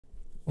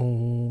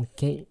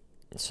Okay,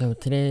 so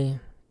today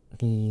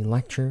the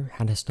lecture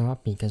had to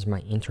stop because my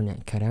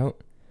internet cut out.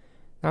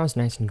 That was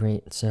nice and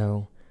great,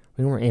 so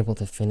we weren't able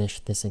to finish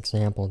this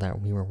example that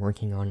we were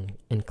working on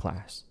in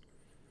class.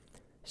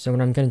 So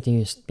what I'm going to do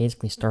is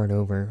basically start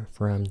over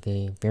from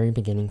the very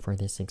beginning for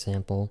this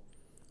example.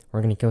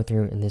 We're going to go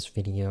through in this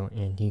video,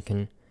 and you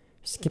can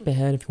skip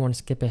ahead if you want to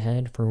skip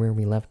ahead for where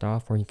we left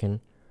off, or you can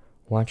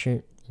watch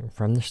it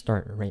from the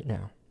start right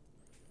now.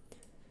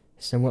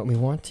 So what we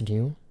want to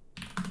do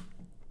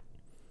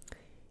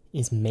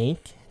is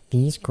make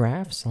these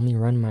graphs. Let me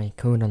run my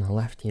code on the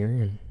left here,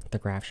 and the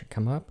graph should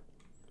come up.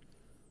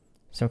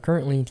 So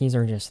currently these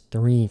are just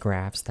 3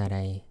 graphs that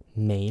I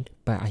made,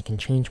 but I can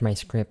change my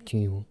script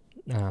to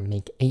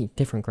make 8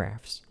 different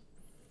graphs.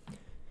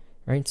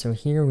 Alright, so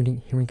here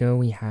we go.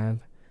 We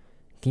have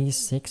these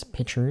 6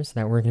 pictures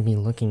that we're going to be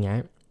looking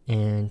at,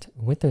 and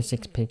with those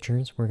 6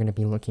 pictures we're going to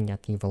be looking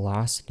at the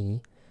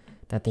velocity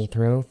that they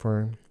throw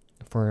for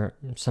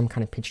some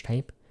kind of pitch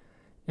type,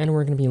 and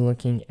we're going to be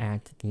looking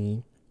at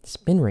the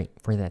spin rate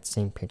for that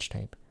same pitch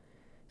type.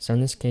 So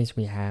in this case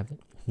we have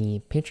the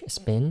pitch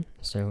spin,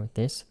 so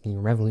the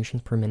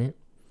revolutions per minute,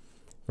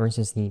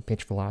 versus the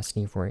pitch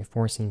velocity for a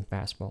 4-seam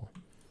fastball.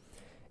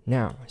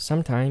 Now,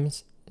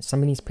 sometimes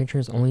some of these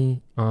pitchers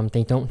only,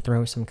 they don't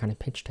throw some kind of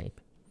pitch type.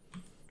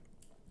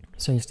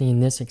 So you see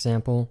in this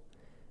example,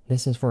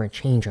 this is for a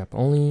changeup.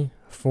 Only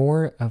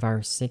 4 of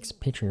our 6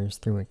 pitchers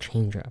threw a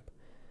changeup.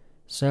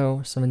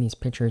 So some of these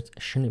pitchers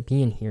shouldn't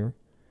be in here.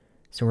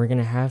 So we're going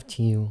to have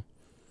to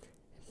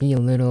be a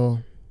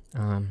little,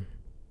 I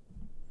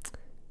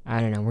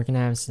don't know, we're going to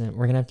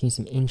have to use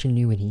some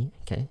ingenuity,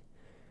 okay?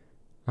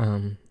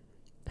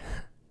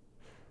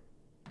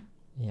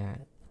 Yeah,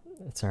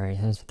 sorry,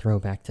 that was a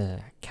throwback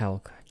to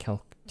Calc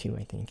 2,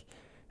 I think.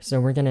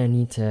 So we're going to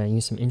need to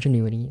use some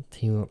ingenuity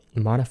to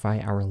modify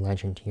our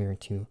legend here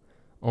to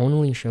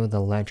only show the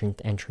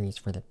legend entries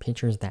for the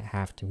pitchers that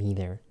have to be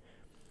there.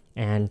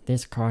 And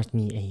this caused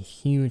me a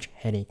huge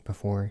headache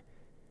before,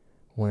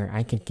 where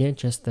I could get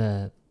just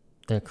the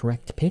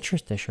correct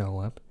pitchers to show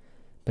up,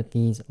 but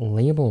these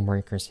label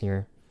markers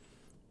here,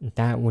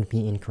 that would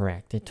be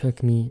incorrect. It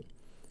took me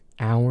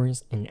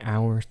hours and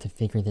hours to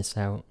figure this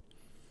out.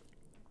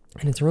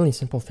 And it's a really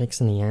simple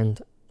fix in the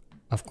end,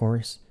 of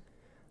course.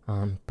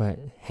 But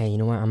hey, you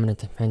know what? I'm going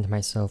to defend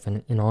myself.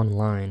 And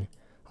online,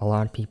 a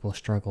lot of people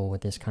struggle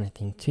with this kind of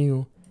thing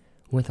too,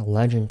 with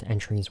legend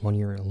entries when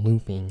you're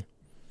looping.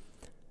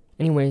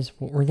 Anyways,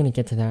 we're going to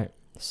get to that.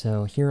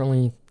 So here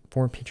only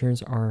 4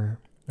 pictures are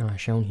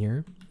shown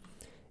here.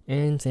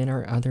 And in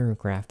our other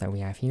graph that we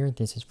have here,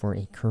 this is for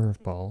a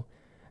curveball.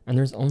 And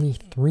there's only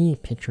 3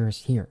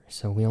 pitchers here.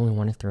 So we only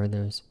want to throw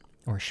those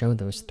or show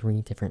those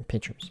 3 different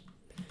pitchers.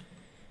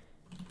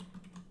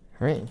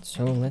 Alright,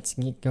 so let's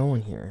get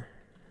going here.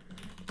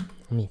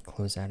 Let me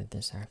close out of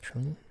this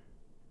actually.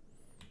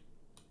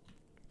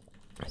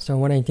 So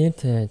what I did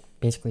to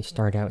basically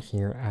start out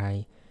here,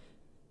 let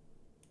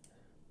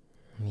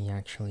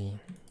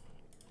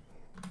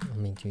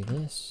me do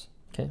this.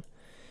 Okay.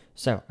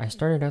 So I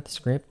started out the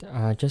script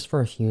just for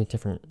a few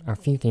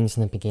things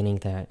in the beginning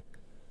that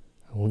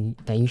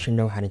you should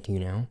know how to do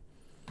now.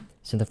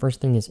 So the first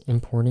thing is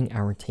importing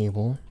our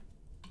table.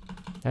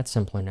 That's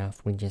simple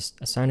enough. We just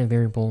assign a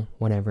variable,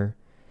 whatever,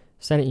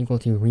 set it equal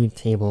to read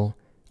table,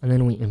 and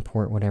then we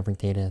import whatever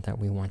data that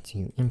we want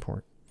to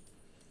import.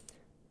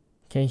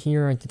 Okay,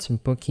 here I did some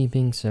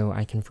bookkeeping, so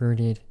I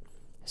converted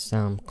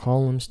some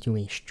columns to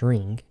a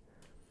string.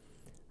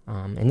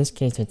 In this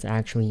case,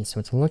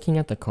 it's looking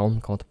at the column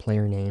called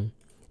player name,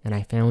 and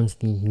I found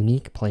the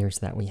unique players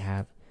that we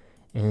have,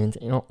 and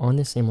on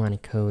the same line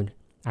of code,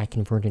 I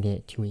converted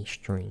it to a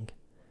string.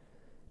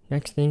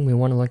 Next thing, we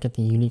want to look at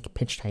the unique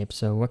pitch type,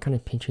 so what kind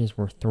of pitches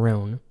were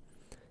thrown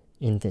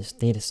in this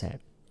data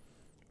set.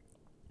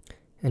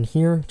 And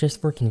here,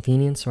 just for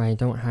convenience, so I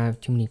don't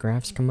have too many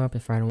graphs come up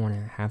if I don't want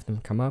to have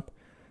them come up,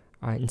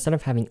 instead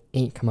of having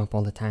 8 come up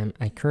all the time,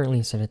 I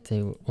currently set it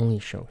to only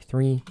show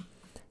 3.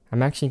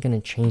 I'm actually going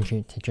to change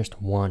it to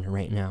just 1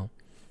 right now.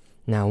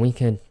 Now, we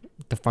could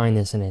define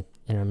this in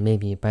a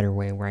maybe a better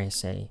way where I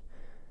say,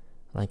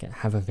 like,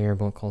 have a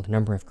variable called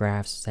number of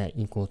graphs set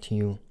equal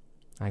to,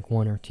 like,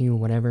 1 or 2,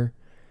 whatever.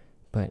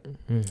 But,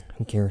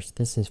 who cares?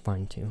 This is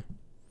fine too.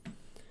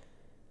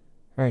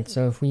 Alright,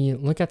 so if we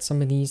look at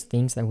some of these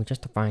things that we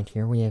just defined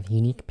here, we have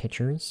unique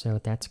pitchers,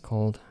 so that's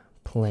called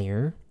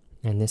player,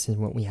 and this is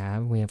what we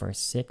have. We have our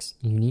 6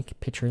 unique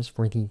pitchers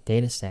for the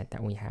data set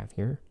that we have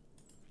here.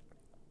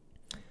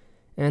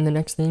 And the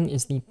next thing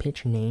is the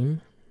pitch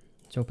name.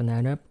 Let's open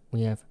that up.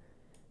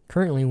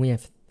 Currently we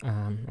have,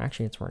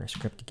 actually let's run our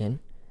script again.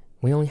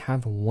 We only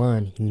have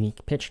 1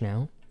 unique pitch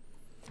now,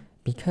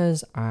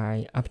 because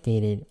I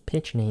updated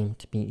pitch name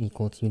to be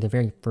equal to the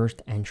very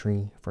first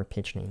entry for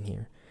pitch name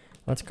here.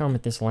 Let's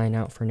comment this line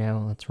out for now.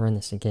 Let's run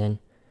this again.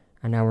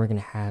 And now we're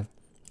going to have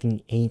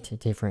the 8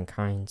 different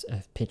kinds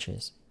of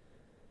pitches.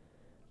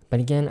 But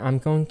again, I'm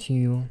going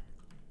to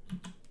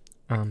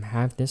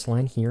have this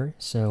line here.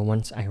 So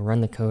once I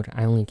run the code,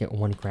 I only get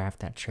 1 graph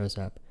that shows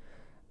up.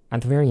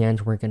 at the very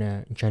end, we're going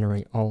to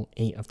generate all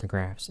 8 of the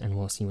graphs, and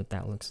we'll see what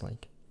that looks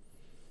like.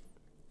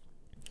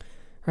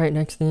 Alright,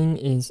 next thing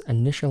is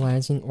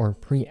initializing or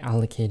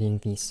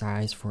pre-allocating the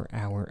size for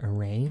our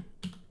array.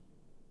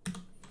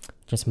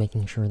 Just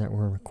making sure that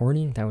we're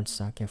recording. That would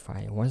suck if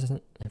I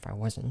wasn't.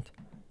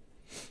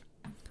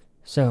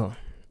 So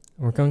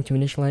we're going to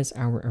initialize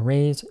our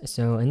arrays.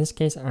 So in this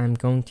case, I'm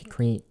going to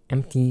create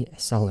empty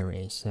cell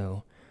arrays.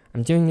 So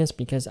I'm doing this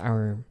because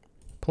our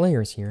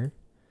players here,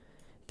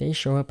 they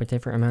show up a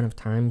different amount of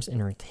times in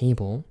our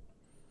table.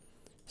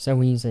 So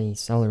we use a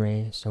cell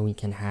array so we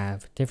can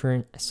have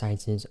different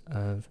sizes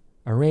of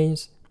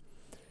arrays.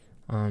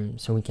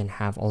 So we can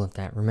have all of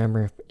that.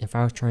 Remember, if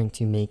I was trying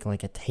to make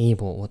like a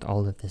table with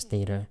all of this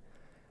data,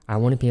 I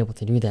want to be able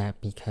to do that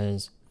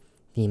because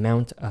the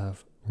amount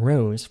of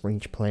rows for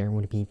each player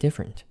would be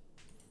different.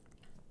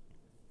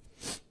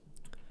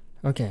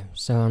 Okay,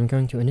 so I'm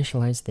going to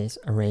initialize this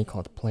array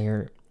called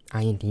player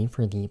IND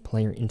for the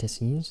player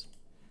indices.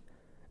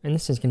 And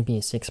this is going to be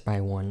a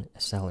 6x1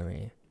 cell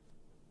array.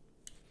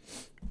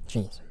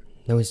 Jeez,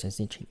 those is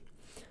itchy.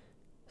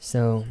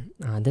 So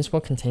this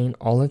will contain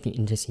all of the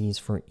indices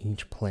for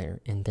each player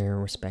in their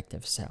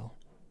respective cell.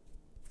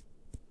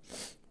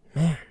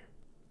 Man,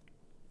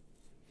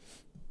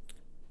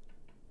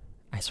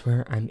 I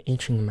swear I'm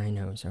itching my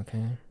nose,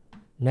 okay?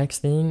 Next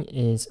thing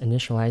is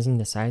initializing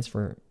the size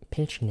for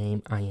pitch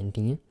name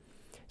IND.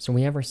 So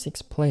we have our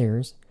 6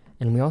 players,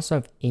 and we also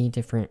have 8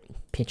 different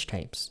pitch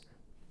types.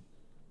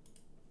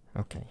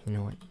 Okay, you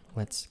know what?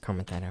 Let's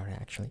comment that out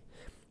actually.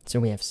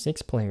 So we have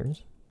 6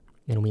 players,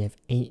 and we have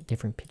 8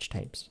 different pitch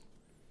types.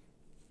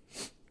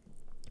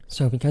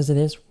 So because of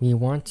this, we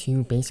want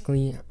to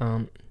basically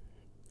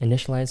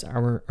initialize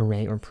our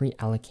array or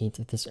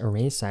pre-allocate this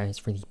array size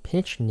for the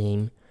pitch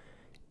name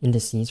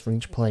indices for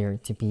each player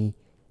to be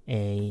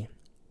a,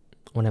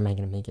 what am I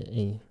going to make it?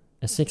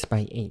 A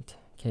 6x8.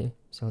 Okay,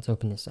 so let's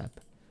open this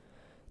up.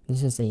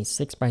 This is a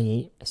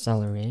 6x8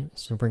 cell array.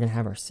 So we're going to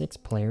have our 6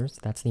 players.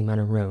 That's the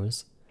amount of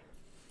rows.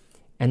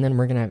 And then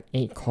we're going to have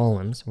 8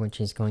 columns, which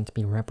is going to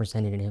be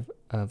representative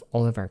of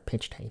all of our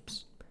pitch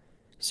types.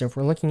 So if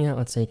we're looking at,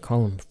 let's say,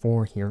 column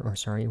 4 here, or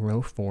sorry,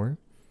 row 4,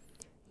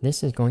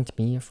 this is going to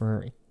be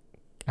for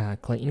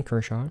Clayton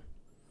Kershaw.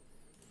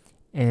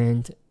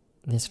 And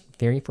this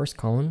very first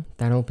column,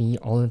 that'll be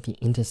all of the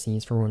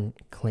indices for when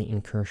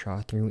Clayton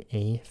Kershaw threw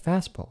a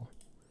fastball.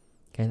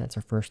 Okay, that's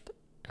our first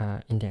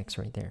index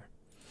right there.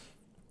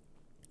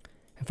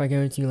 If I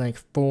go to like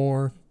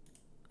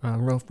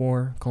row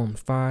 4, column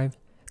 5,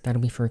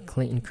 that'll be for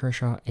Clayton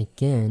Kershaw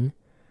again.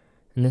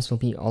 And this will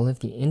be all of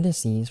the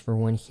indices for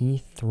when he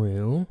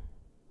threw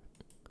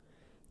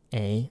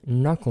a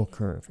knuckle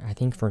curve. I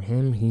think for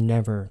him, he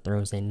never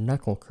throws a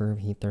knuckle curve.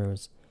 He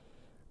throws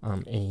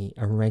a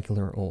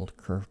regular old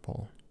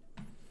curveball.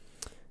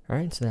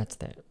 Alright, so that's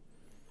that.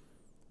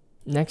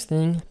 Next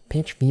thing,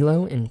 pitch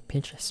velo and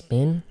pitch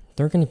spin.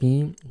 They're going to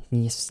be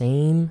the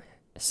same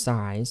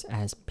size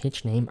as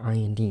pitch name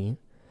IND.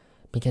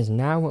 Because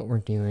now what we're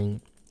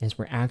doing is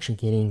we're actually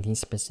getting these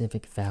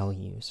specific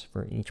values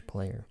for each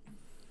player.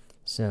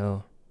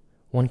 So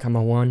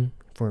 1,1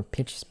 for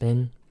pitch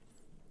spin.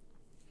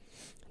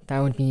 That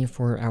would be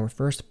for our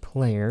first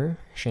player,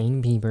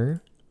 Shane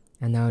Bieber,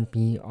 and that would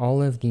be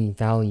all of the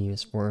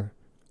values for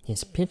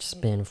his pitch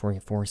spin for a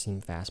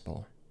 4-seam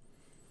fastball.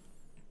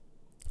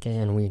 Okay,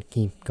 and we'd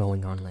keep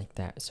going on like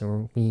that.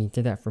 So we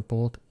did that for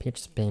both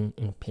pitch spin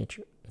and pitch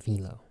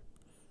velo.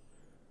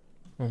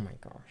 Oh my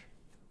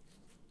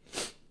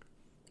gosh.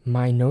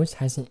 My nose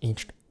hasn't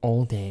itched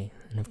all day,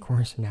 and of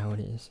course now it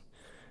is.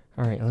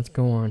 Alright, let's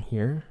go on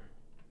here.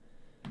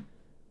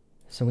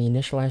 So we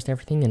initialized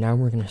everything, and now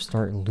we're going to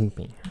start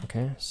looping,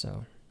 okay?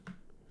 So,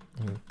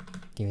 let me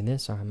do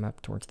this so I'm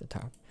up towards the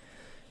top.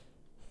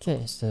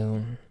 Okay,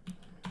 so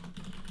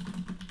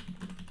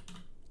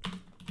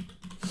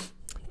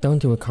don't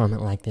do a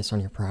comment like this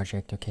on your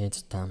project, okay?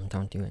 It's dumb,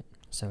 don't do it.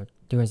 So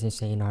do as they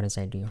say, not as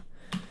I do.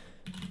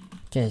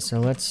 Okay, so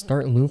let's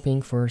start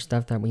looping for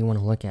stuff that we want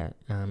to look at.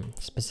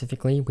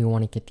 Specifically, we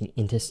want to get the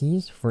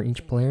indices for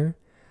each player.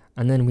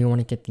 And then we want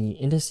to get the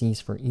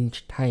indices for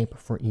each type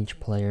for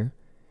each player.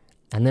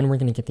 And then we're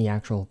going to get the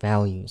actual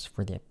values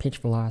for the pitch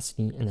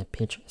velocity and the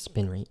pitch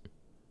spin rate.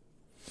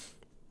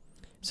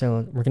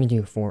 So we're going to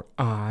do for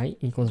I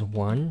equals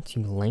 1 to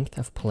length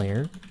of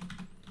player.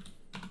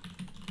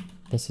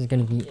 This is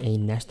going to be a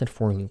nested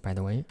for loop, by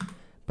the way.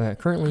 But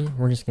currently,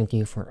 we're just going to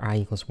do for I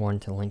equals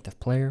 1 to length of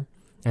player.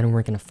 And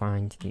we're going to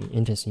find the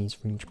indices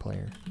for each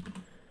player.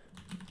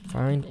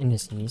 Find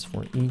indices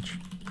for each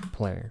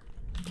player.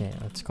 Okay,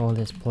 let's call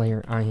this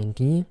player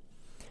IND.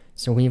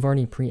 So we've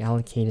already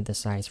pre-allocated the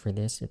size for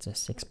this. It's a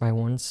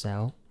 6x1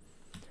 cell.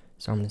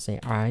 So I'm going to say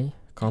I,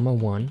 comma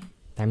 1.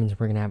 That means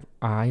we're going to have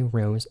I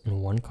rows in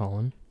 1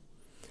 column.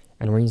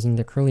 And we're using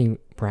the curly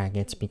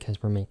brackets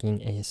because we're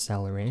making a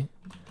cell array.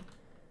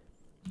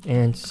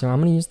 And so I'm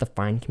going to use the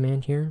find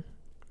command here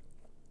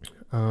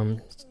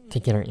to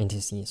get our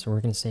indices. So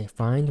we're going to say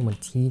find when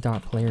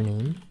t.player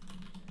name,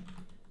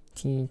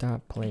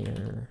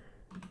 t.player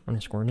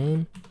underscore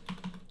name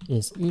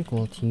is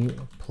equal to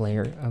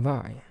player of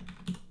I.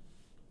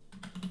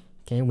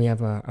 Okay, we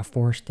have a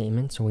for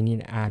statement, so we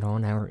need to add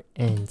on our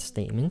end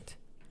statement.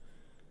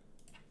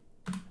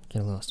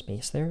 Get a little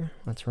space there.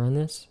 Let's run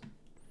this.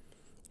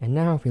 And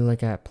now if we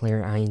look at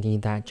player ID,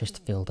 that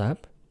just filled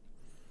up.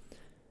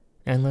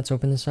 And let's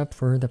open this up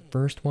for the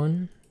first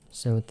one.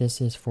 So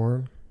this is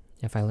for,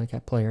 if I look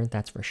at player,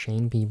 that's for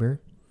Shane Bieber.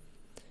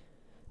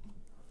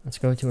 Let's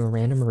go to a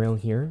random row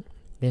here.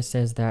 This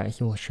says that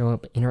he will show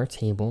up in our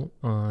table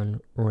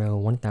on row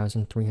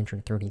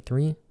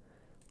 1333.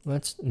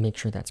 Let's make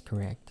sure that's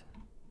correct.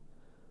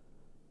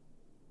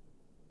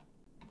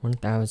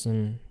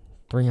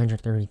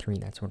 1333,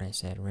 that's what I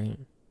said, right?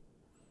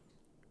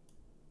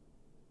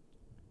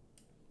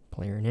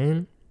 Player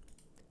name,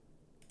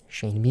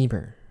 Shane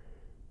Bieber.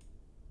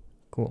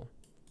 Cool.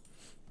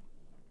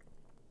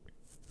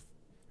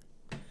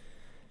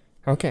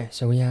 Okay,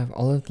 so we have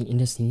all of the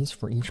indices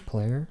for each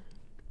player.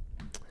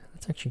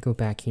 Let's actually go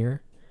back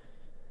here.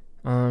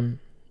 So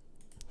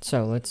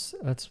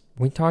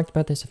we talked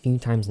about this a few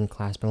times in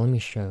class, but let me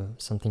show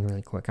something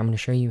really quick. I'm going to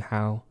show you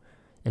how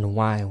and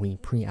why we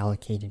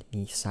pre-allocated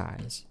the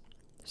size.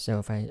 So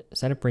if I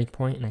set a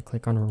breakpoint and I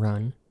click on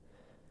run,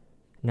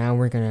 now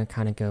we're going to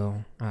kind of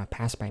go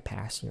pass by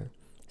pass here.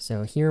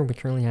 So here we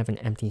currently have an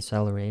empty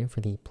cell array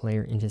for the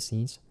player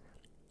indices.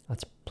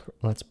 Let's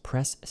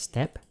press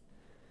step.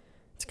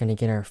 It's going to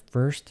get our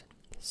first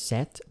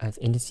set of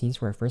indices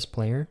for our first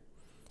player.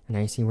 And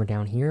now you see we're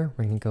down here.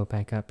 We're going to go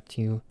back up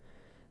to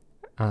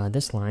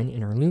this line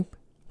in our loop.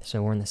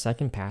 So we're in the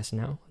second pass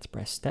now. Let's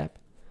press step.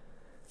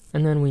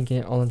 And then we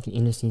get all of the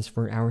indices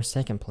for our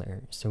second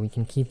player. So we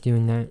can keep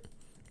doing that.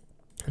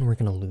 And we're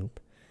going to loop.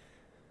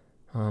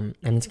 And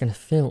it's going to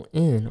fill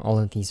in all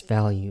of these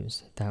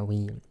values that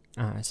we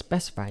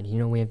specified. You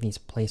know, we have these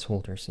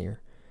placeholders here.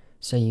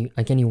 So you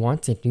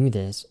want to do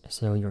this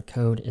so your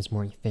code is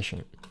more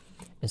efficient,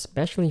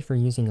 especially if you're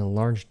using a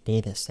large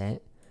data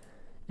set.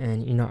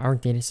 And you know, our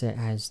data set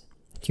has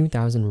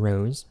 2,000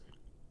 rows.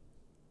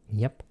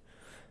 Yep.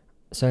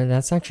 So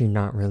that's actually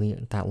not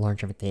really that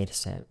large of a data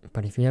set.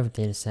 But if you have a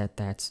data set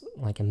that's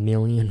like 1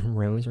 million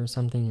rows or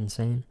something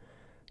insane,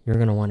 you're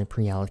going to want to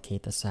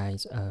pre-allocate the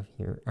size of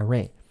your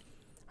array.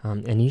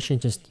 And you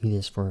should just do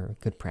this for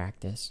good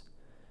practice.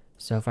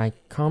 So if I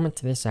comment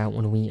this out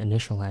when we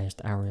initialized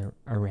our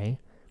array,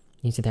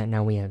 you see that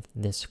now we have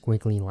this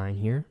squiggly line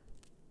here,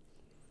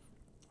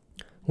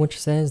 which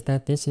says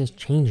that this is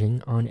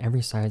changing on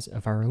every size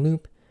of our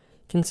loop.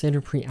 Consider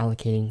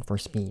pre-allocating for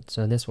speed.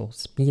 So this will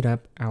speed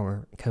up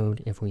our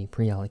code if we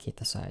pre-allocate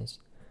the size.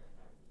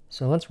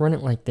 So let's run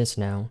it like this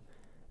now,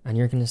 and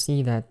you're going to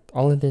see that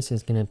all of this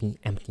is going to be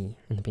empty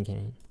in the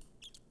beginning.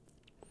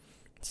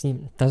 See,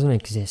 it doesn't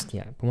exist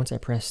yet, but once I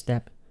press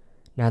step,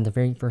 now the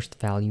very first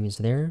value is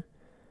there.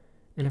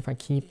 And if I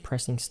keep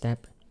pressing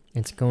step,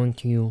 it's going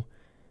to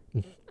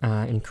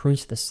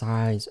increase the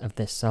size of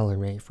this cell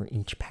array for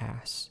each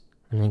pass.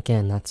 And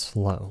again, that's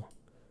slow.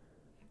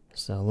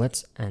 So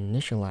let's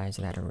initialize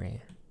that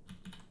array.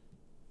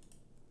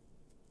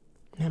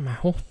 Man, my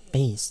whole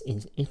face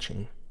is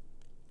itching.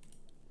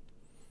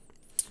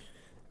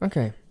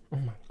 Okay. Oh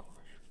my gosh.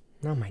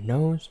 Now my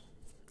nose.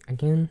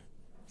 Again.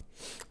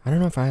 I don't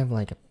know if I have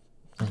like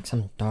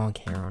some dog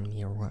hair on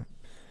me or what.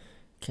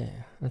 Okay,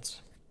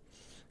 let's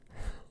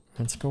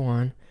go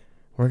on.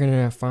 We're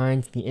gonna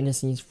find the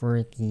indices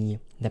for the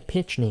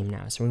pitch name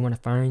now. So we want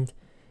to find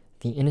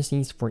the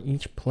indices for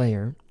each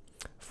player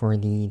for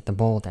the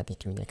ball that they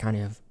threw, the kind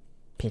of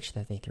pitch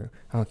that they threw.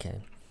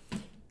 Okay,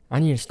 I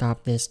need to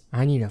stop this.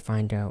 I need to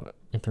find out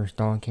if there's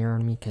dog hair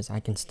on me because I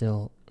can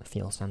still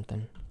feel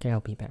something. Okay, I'll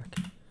be back.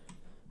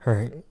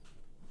 Alright,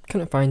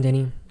 couldn't find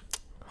any.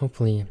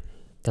 Hopefully it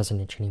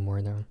doesn't itch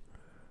anymore though.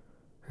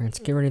 Alright, let's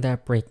get rid of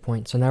that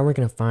breakpoint. So now we're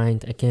gonna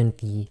find again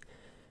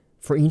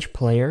for each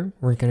player,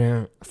 we're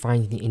gonna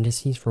find the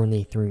indices for when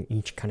they threw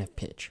each kind of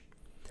pitch.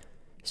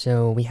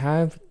 So we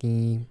have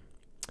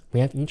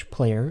each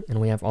player and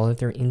we have all of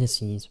their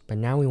indices, but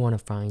now we want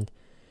to find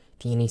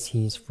the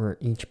indices for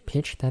each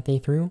pitch that they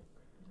threw.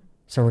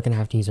 So we're gonna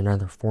have to use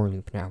another for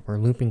loop now. We're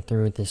looping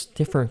through this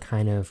different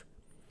kind of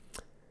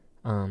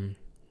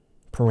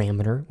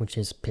parameter, which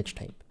is pitch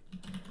type.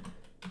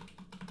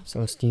 So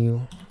let's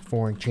do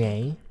for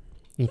j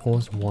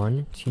equals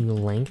 1 to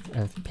length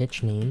of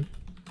pitch name.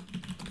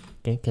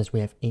 Okay, because we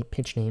have 8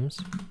 pitch names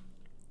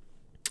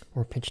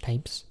or pitch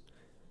types.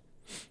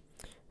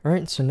 All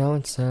right, so now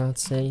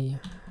let's say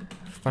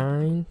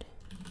find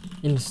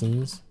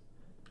indices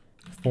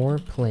for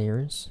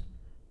players.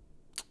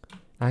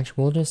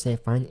 Actually, we'll just say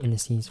find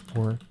indices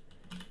for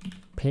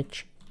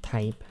pitch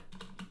type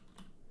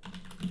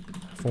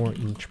for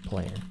each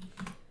player.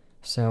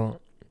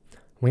 So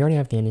we already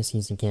have the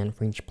indices again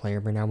for each player,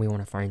 but now we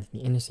want to find the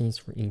indices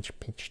for each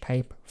pitch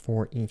type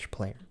for each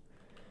player.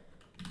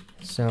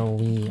 So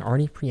we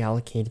already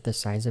pre-allocated the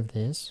size of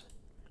this,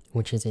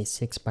 which is a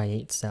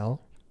 6x8 cell.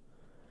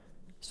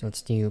 So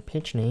let's do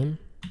pitch name,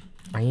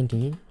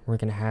 IND. We're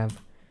going to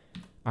have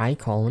I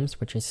columns,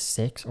 which is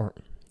 6, or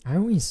I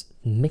always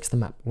mix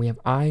them up. We have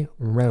I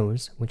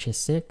rows, which is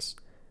 6,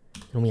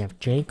 And we have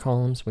J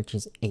columns, which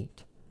is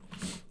 8.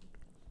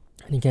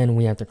 And again,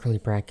 we have the curly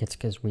brackets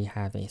because we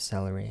have a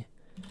cell array.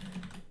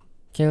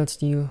 Okay, let's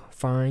do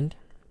find,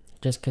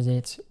 just because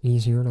it's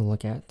easier to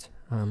look at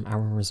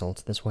our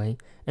results this way.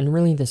 And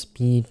really the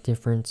speed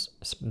difference,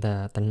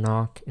 the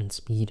knock and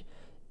speed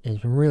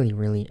is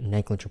really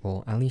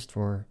negligible, at least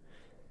for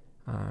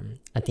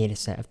a data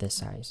set of this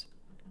size.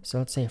 So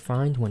let's say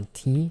find when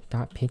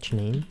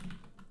t.pitchName.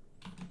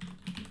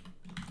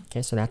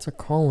 Okay, so that's a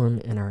column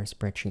in our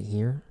spreadsheet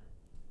here.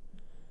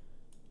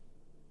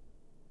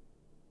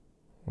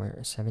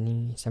 Where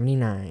 70,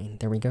 79,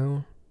 there we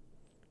go.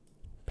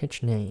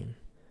 Pitch name.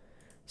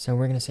 So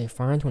we're gonna say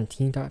find when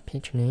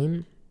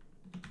t.pitchName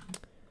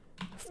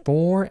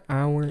for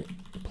our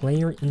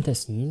player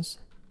indices,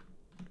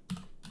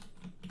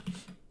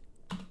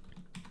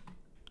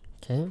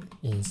 okay,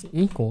 is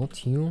equal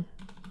to,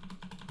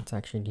 let's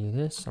actually do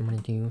this. I'm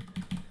gonna do ...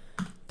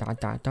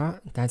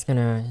 That's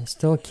gonna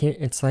still,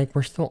 it's like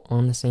we're still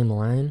on the same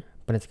line,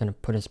 but it's gonna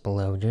put us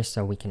below just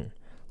so we can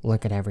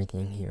look at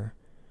everything here.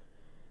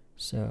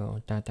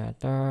 So ...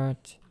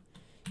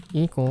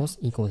 equals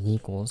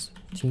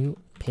to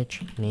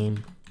pitch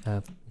name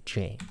of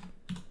J.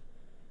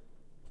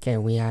 Okay,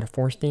 we had a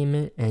for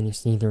statement, and you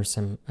see there's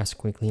a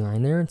squiggly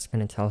line there. It's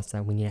going to tell us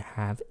that we need to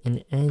have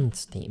an end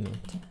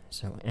statement.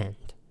 So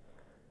end.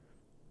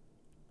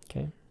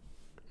 Okay,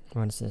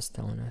 what is this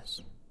telling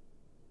us?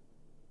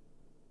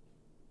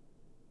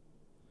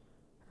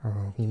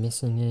 Are we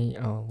missing a,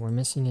 oh, we're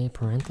missing a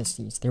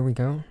parentheses. There we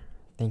go.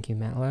 Thank you,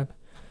 MATLAB.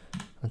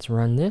 Let's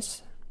run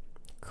this.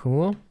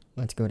 Cool.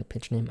 Let's go to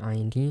pitch name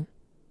IND.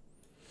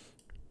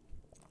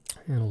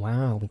 And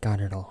wow, we got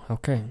it all.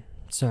 Okay,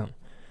 so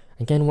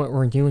again, what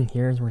we're doing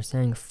here is we're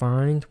saying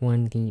find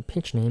when the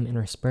pitch name in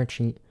our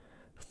spreadsheet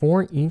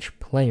for each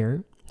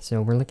player.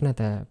 So we're looking at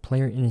the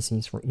player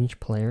indices for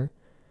each player,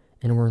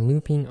 and we're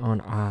looping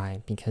on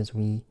I because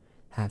we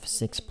have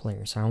 6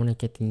 players. So I want to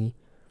get the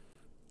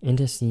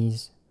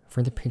indices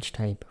for the pitch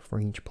type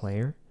for each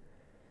player.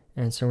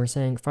 And so we're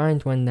saying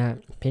find when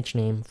that pitch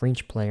name for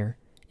each player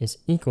is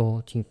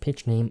equal to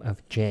pitch name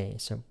of J.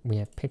 So we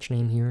have pitch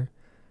name here,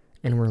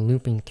 and we're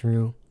looping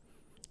through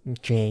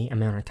J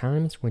amount of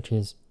times, which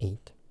is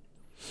 8.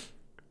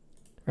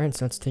 Alright,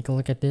 so let's take a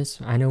look at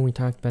this. I know we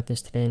talked about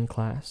this today in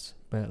class,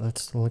 but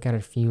let's look at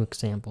a few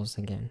examples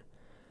again.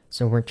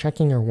 So we're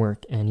checking our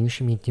work, and you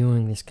should be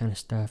doing this kind of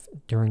stuff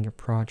during your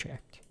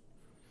project.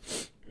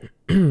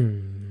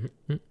 Alright,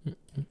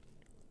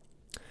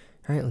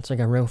 let's look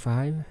at row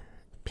 5,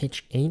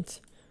 pitch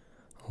 8.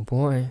 Oh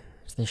boy.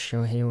 Is this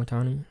Shohei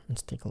Ohtani?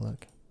 Let's take a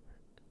look.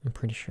 I'm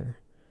pretty sure.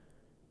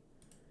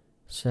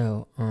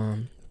 So,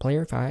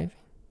 player 5,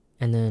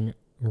 and then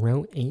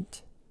row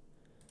 8.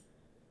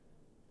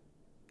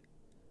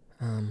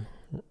 Let's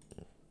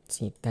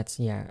see,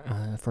 that's,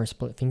 yeah, for a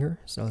split finger.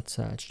 So let's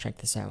check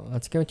this out.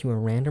 Let's go to a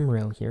random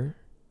row here.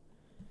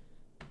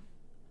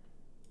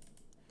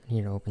 I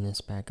need to open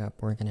this back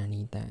up. We're gonna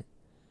need that.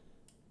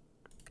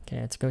 Okay,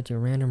 let's go to a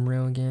random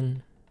row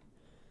again.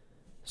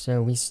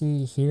 So we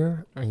see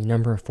here a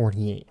number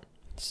 48.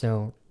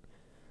 So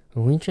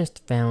we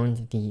just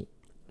found the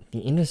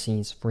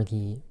indices for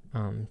the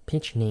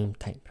pitch name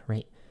type,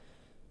 right?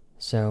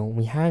 So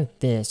we have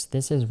this.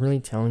 This is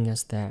really telling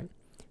us that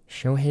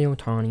Shohei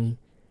Ohtani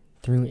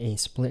threw a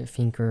split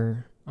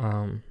finger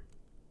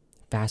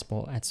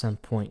fastball at some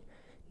point.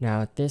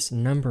 Now this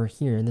number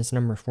here, this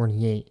number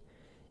 48,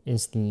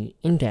 is the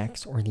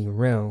index or the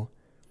row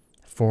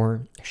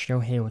for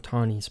Shohei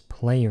Ohtani's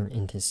player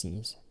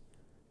indices.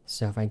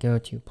 So if I go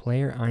to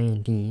player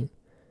IND,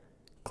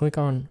 click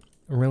on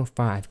row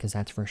 5 because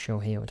that's for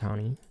Shohei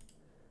Ohtani.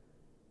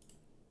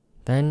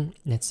 Then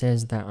it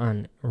says that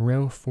on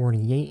row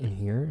 48 in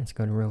here, let's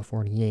go to row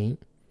 48.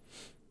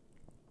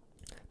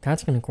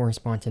 That's going to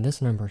correspond to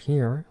this number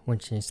here,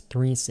 which is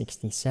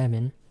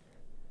 367.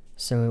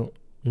 So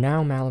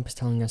now MATLAB is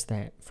telling us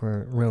that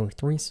for row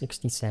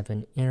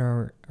 367 in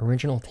our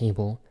original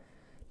table,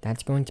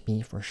 that's going to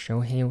be for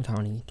Shohei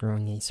Ohtani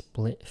throwing a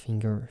split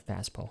finger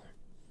fastball.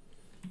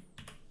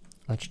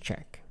 Let's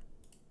check.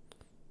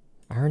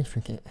 I already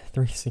forget.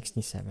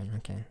 367,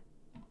 okay.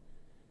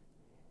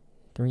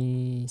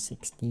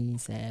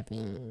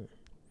 367.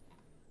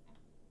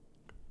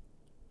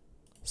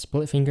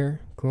 Split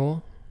finger,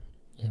 cool.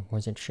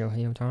 Was it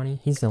Shohei Ohtani?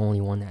 He's the only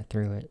one that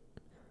threw it.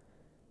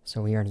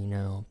 So we already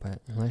know,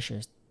 but let's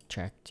just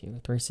check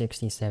to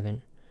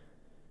 367.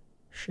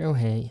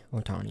 Shohei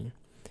Ohtani.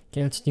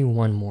 Okay, let's do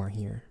one more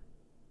here.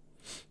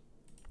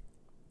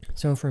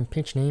 So from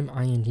pitch name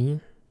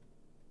IND,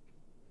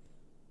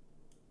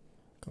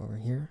 go over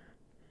here.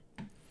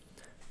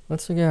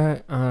 Let's look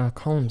at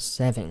column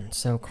 7.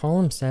 So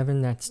column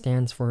 7, that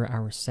stands for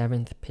our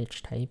 7th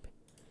pitch type.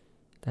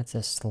 That's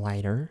a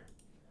slider.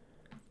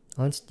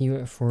 Let's do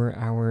it for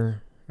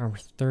our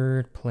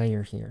 3rd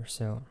player here.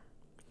 So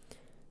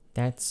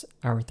that's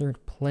our 3rd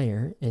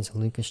player is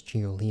Lucas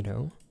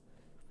Giolito.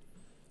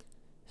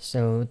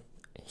 So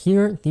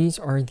here, these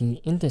are the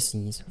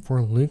indices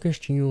for Lucas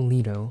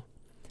Giolito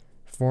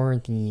for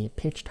the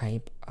pitch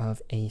type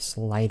of a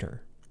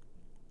slider.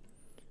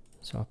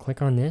 So I'll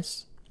click on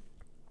this.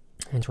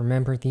 And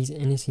remember, these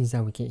indices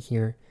that we get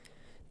here,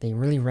 they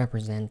really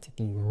represent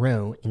the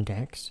row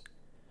index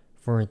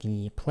for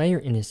the player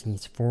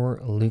indices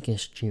for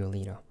Lucas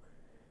Giolito.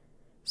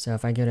 So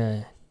if I go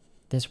to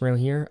this row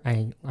here,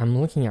 I'm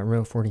looking at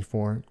row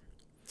 44,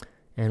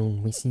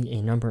 and we see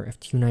a number of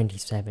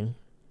 297.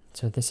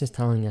 So this is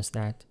telling us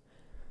that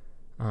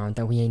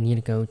that we need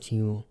to go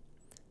to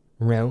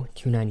row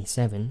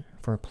 297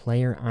 for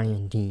player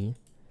IND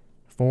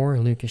for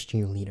Lucas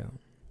Giolito.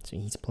 So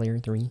he's player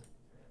 3.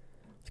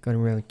 Let's go to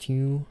row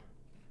 2.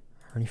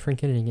 I already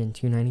forget it again,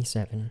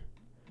 297.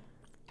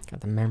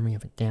 Got the memory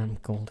of a damn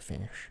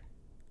goldfish.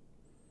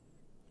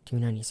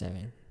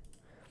 297.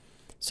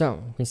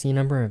 So we see a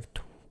number of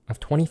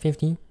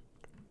 2050.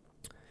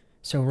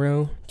 So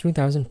row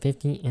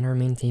 2050 in our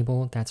main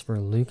table, that's for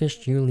Lucas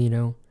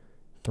Giolito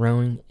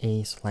throwing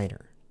a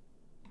slider.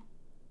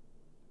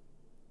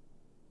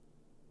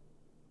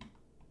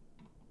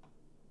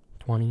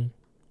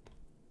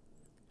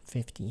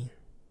 $20.50.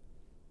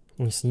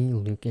 We see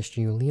Lucas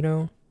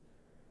Giolito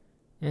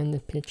and the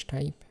pitch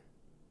type.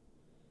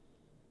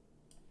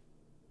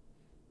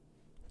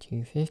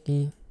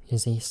 250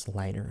 is a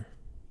slider.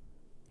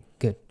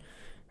 Good.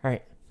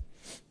 Alright.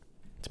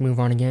 Let's move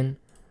on again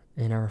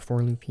in our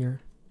for loop here.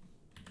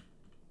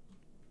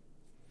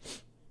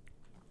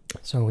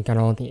 So we got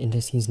all the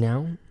indices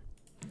now.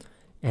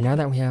 And now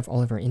that we have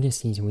all of our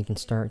indices, we can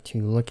start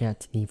to look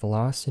at the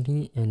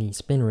velocity and the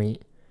spin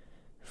rate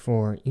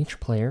for each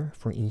player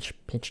for each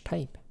pitch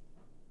type.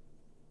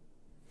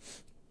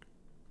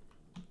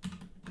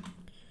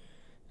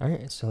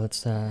 Alright, so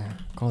let's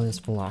call this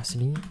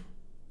velocity.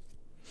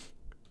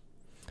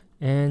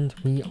 And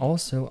we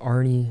also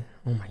already,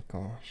 oh my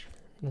gosh,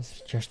 this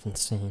is just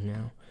insane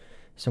now.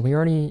 So we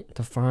already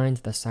defined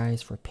the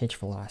size for pitch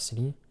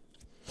velocity,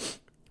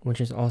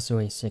 which is also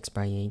a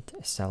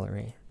 6x8 cell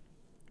array.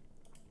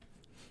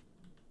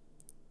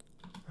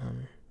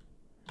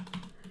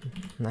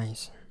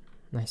 Nice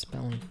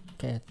spelling.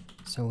 Okay,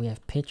 so we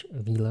have pitch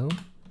velo,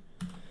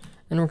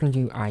 and we're going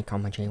to do I,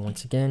 j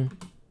once again.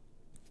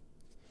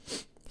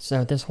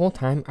 So this whole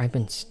time I've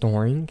been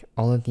storing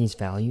all of these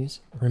values.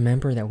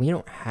 Remember that we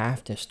don't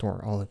have to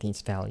store all of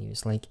these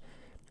values. Like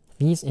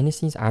these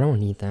indices, I don't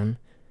need them.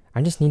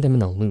 I just need them in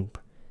the loop.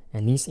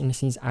 And these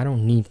indices, I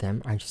don't need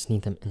them. I just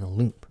need them in the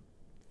loop.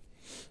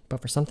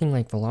 But for something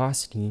like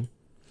velocity,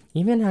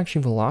 even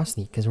actually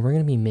velocity, because we're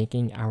going to be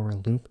making our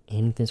loop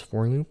in this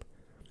for loop,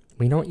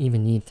 we don't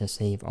even need to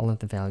save all of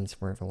the values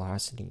for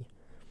velocity.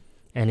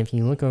 And if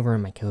you look over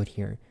in my code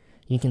here,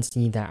 you can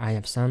see that I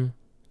have some,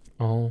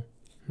 oh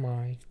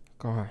my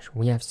gosh,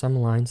 we have some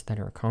lines that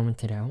are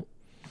commented out.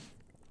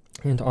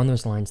 And on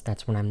those lines,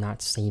 that's when I'm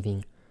not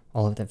saving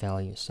all of the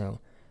values. So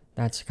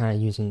that's kind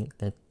of using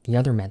the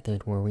other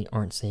method where we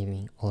aren't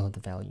saving all of the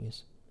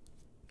values.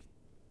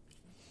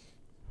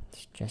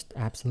 It's just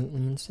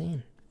absolutely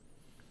insane.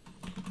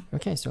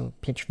 Okay, so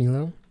pitch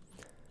velo.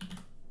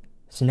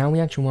 So now we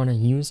actually want to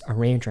use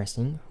array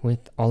addressing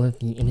with all of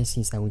the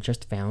indices that we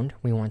just found.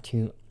 We want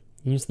to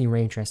use the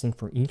array addressing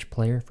for each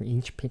player, for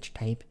each pitch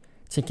type,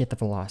 to get the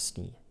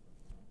velocity.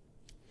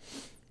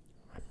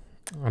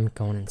 I'm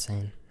going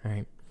insane.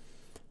 Alright.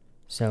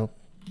 So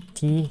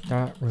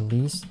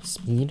t.release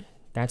speed,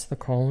 that's the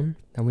column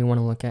that we want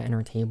to look at in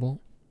our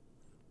table.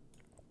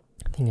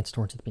 I think it's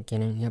towards the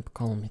beginning. Yep,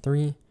 column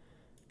 3,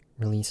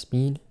 release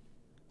speed.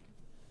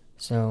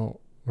 So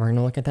we're going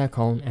to look at that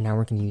column, and now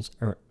we're going to use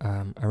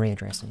array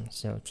addressing.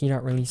 So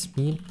t.release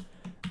speed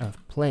of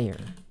player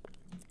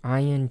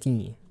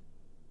IND.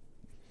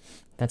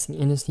 That's the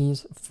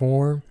indices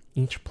for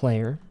each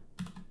player.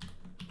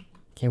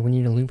 Okay, we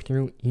need to loop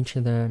through each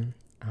of the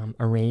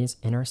arrays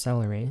in our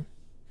cell array.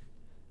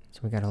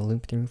 So we got to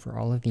loop through for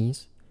all of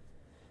these.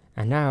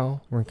 And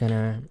now we're going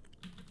to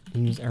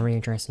use array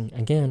addressing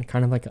again,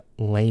 kind of like a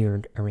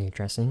layered array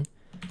addressing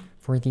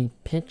for the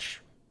pitch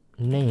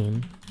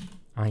name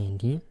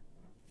IND.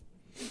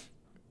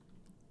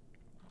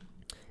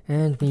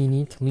 And we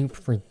need to loop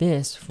for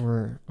this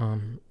for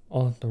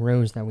all of the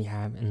rows that we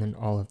have, and then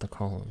all of the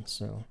columns.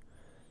 So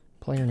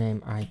player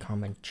name I,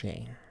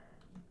 j.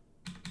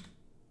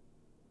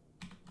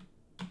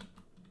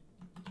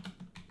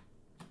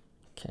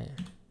 Okay,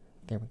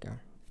 there we go.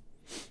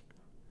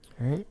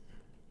 All right.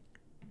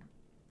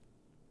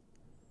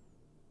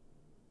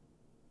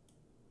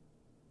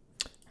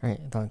 All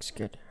right, that looks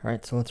good. All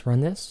right, so let's run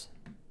this.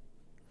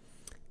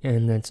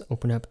 And let's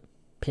open up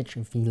pitch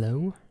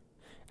velo.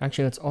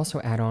 Actually, let's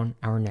also add on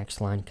our next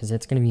line because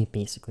it's going to be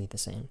basically the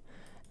same.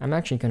 I'm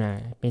actually going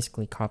to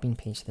basically copy and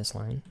paste this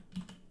line.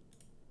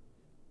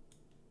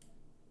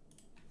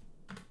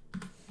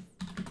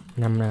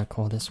 And I'm going to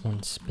call this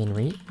one spin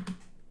rate.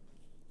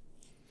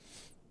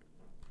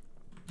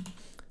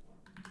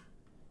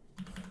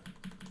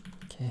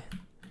 Okay,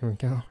 here we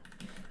go.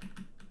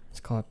 Let's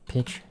call it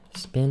pitch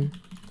spin.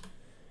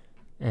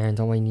 And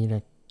all we need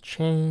to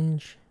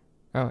change,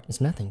 oh,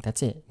 it's nothing.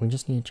 That's it. We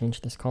just need to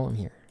change this column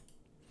here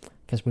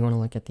because we want to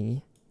look at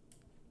the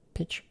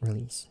pitch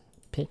release.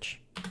 Pitch.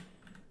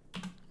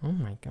 Oh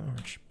my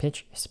gosh.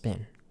 Pitch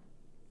spin.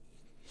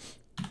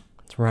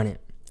 Let's run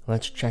it.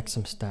 Let's check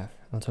some stuff.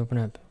 Let's open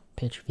up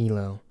pitch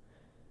velo.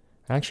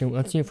 Actually,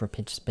 let's do it for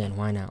pitch spin.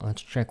 Why not?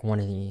 Let's check one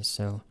of these.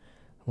 So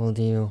we'll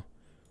do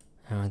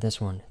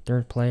this one.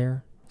 Third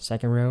player,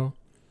 second row.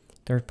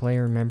 Third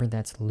player, remember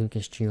that's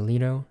Lucas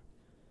Giolito.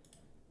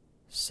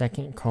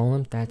 Second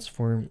column, that's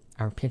for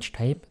our pitch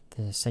type.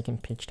 The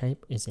second pitch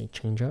type is a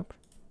changeup.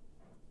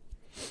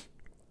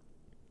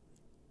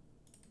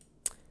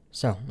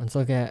 So let's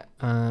look at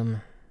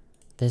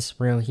this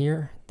row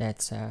here.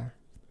 That's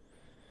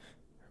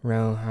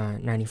row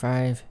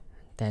 95.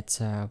 That's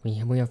we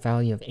have a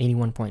value of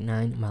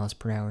 81.9 miles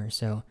per hour.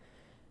 So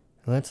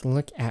let's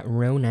look at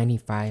row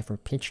 95 for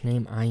pitch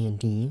name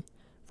IND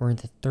for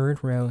the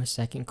third row,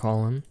 second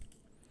column.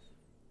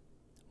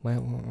 Why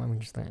we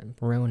just let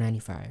row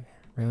 95.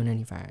 Row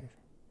 95.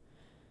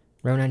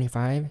 Row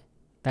 95,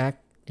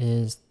 that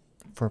is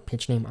for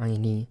pitch name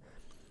IND.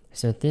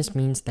 So this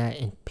means that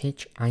in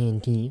pitch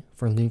IND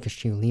for Lucas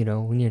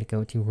Giolito, we need to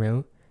go to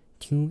row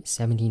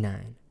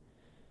 279.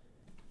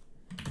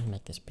 Let me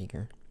make this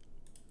bigger.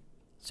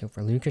 So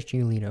for Lucas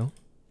Giolito,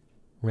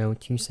 row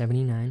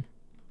 279.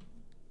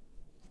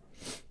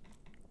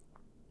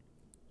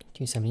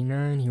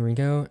 279, here we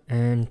go.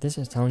 And this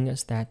is telling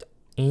us that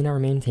in our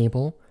main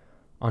table,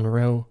 on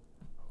row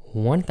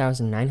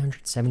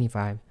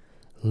 1975,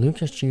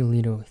 Lucas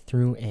Giolito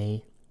threw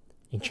a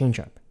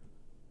changeup.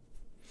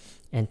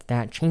 And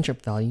that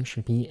changeup value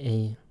should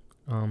be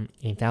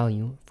a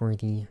value for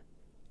the...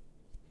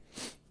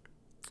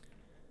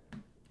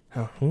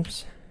 Oh,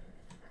 oops.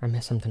 I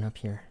messed something up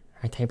here.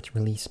 I typed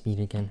release speed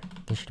again.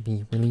 This should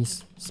be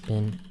release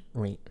spin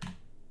rate.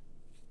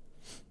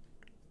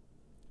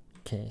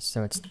 Okay,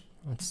 so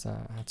let's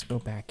go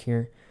back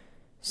here.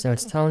 So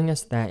it's telling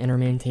us that in our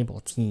main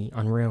table T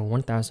on row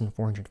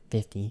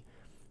 1450,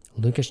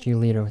 Lucas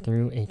Giolito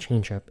threw a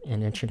changeup,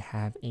 and it should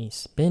have a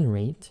spin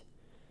rate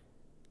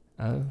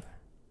of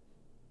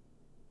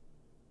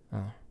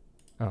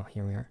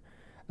here we are,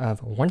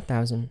 of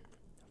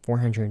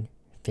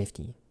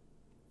 1,450.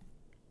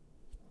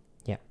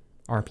 Yeah,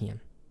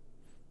 RPM.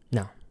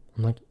 No,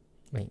 wait.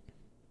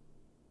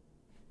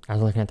 I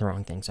was looking at the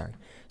wrong thing, sorry.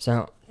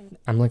 So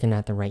I'm looking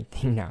at the right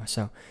thing now.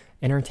 So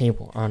in our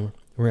table on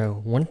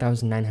row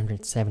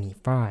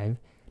 1975,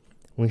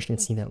 we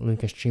should see that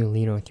Lucas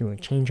Giolito threw a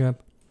changeup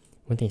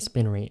with a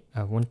spin rate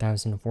of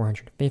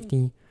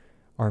 1,450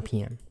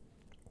 RPM.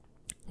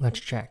 Let's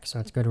check. So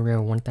let's go to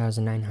row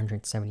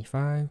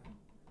 1975.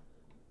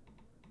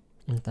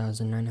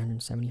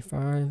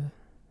 1975.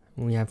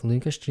 We have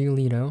Lucas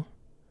Giolito.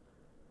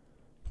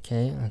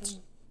 Okay, let's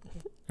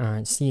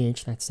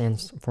CH, that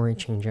stands for a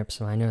changeup,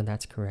 so I know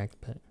that's correct,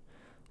 but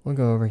we'll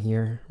go over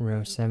here,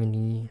 row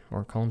 70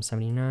 or column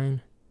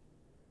 79.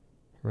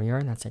 Here we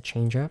are, that's a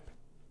changeup.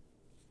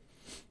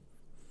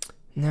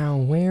 Now,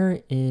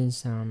 where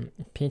is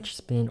pitch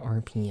spin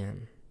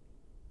RPM?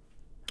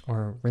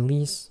 Or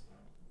release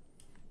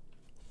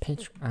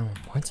pitch,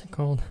 what's it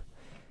called?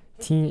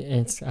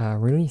 It's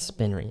release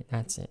spin rate,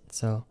 that's it.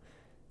 So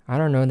I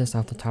don't know this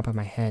off the top of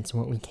my head, so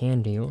what we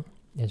can do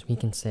is we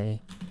can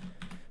say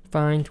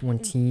find when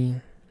T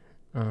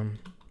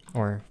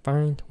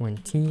find when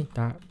T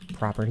dot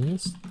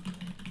properties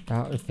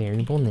dot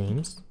variable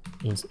names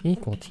is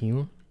equal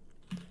to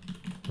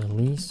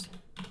release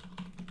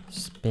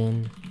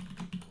spin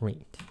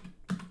rate.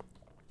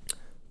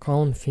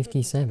 Column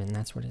 57,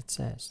 that's what it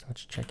says.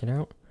 Let's check it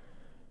out.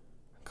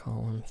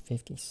 Column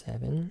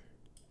 57,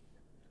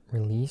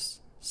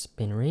 release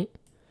spin rate.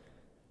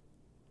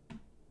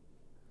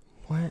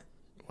 What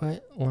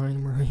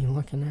line were we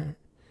looking at?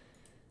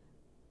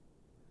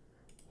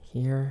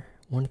 Here,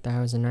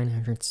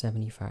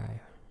 1975.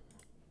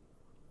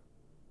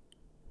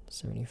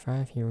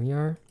 75, here we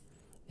are.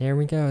 There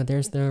we go,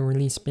 there's the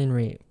release spin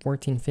rate,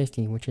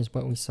 1450, which is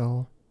what we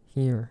saw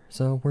here.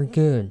 So we're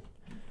good.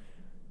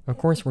 Of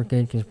course we're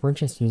good because we're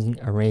just using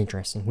array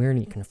addressing. We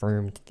already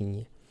confirmed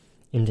the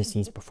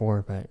indices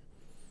before, but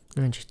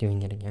I'm just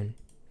doing it again.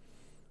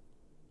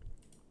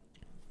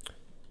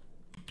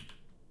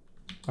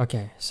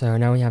 Okay, so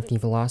now we have the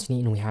velocity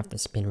and we have the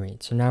spin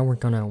rate. So now we're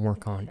gonna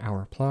work on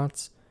our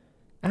plots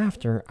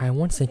after I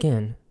once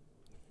again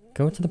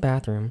go to the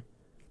bathroom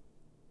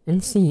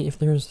and see if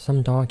there's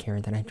some dog hair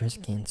that I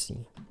just can't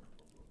see.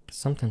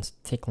 Something's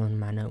tickling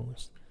my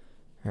nose.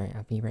 Alright,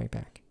 I'll be right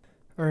back.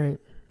 Alright,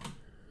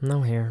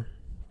 no hair.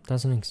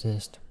 Doesn't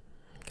exist.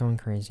 Going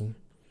crazy.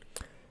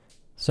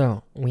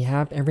 So, we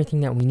have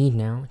everything that we need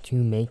now to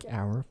make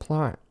our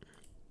plot.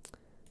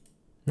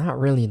 Not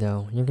really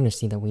though. You're going to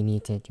see that we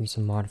need to do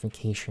some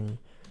modification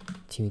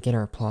to get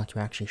our plot to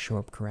actually show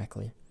up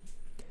correctly.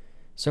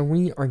 So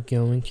we are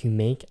going to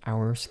make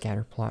our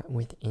scatter plot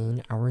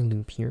within our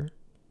loop here.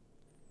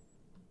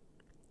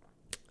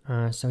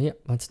 So yeah,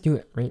 let's do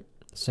it, right?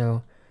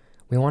 So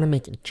we want to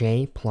make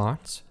J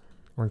plots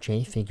or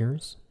J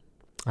figures,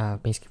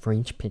 basically for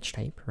each pitch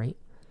type, right?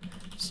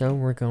 So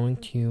we're going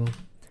to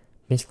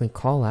basically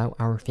call out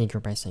our figure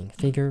by saying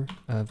figure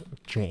of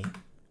J.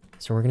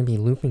 So we're going to be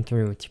looping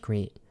through to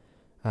create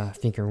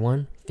figure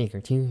 1,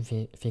 figure 2,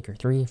 figure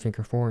 3,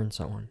 figure 4, and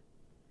so on.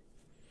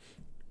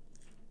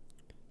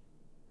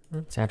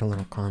 Let's add a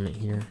little comment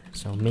here.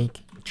 So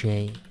make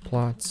J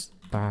plots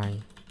by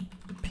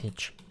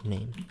pitch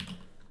name.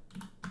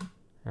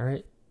 All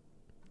right.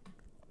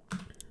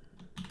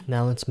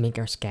 Now let's make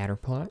our scatter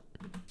plot.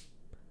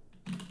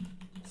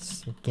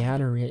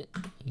 Scatter it.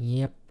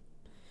 Yep.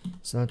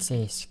 So let's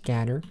say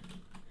scatter.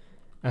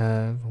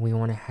 We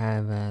want to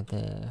have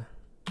the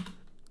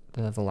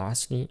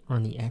velocity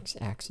on the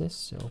x-axis.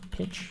 So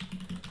pitch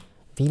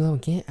velo,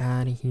 get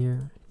out of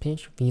here.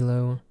 Pitch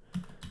velo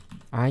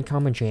I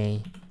comma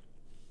j.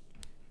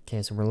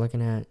 Okay, so we're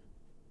looking at.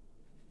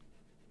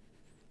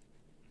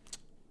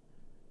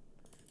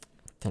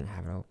 Didn't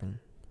have it open.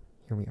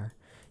 Here we are.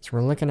 So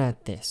we're looking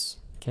at this.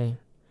 Okay,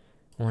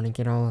 I want to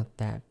get all of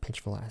that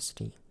pitch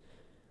velocity.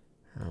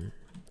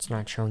 It's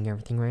not showing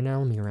everything right now.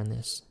 Let me run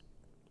this.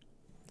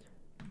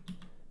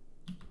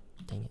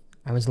 Dang it.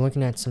 I was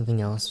looking at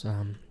something else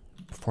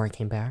before I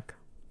came back,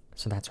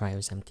 so that's why it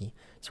was empty.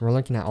 So we're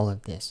looking at all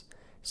of this.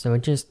 So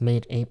it just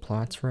made 8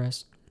 plots for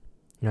us.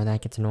 You know,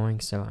 that gets annoying,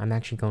 so I'm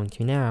actually going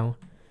to now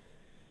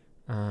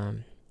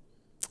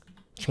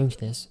change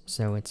this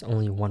so it's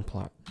only 1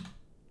 plot.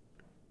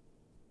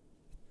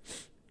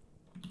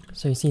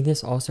 So you see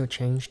this also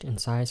changed in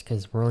size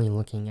because we're only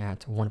looking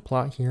at 1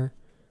 plot here,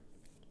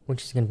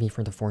 which is going to be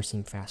for the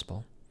 4-seam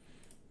fastball.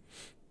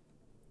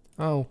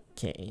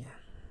 Okay,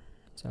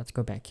 so let's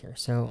go back here.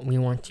 So we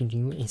want to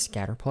do a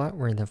scatter plot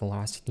where the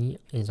velocity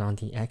is on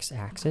the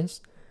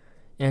x-axis.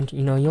 And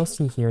you know, you'll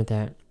see here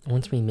that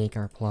once we make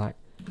our plot,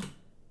 oh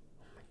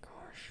my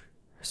gosh.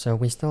 So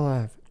we still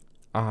have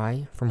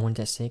I from 1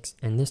 to 6,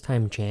 and this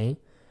time j.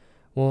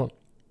 Well,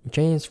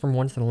 j is from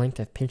 1 to the length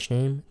of pitch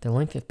name. The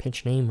length of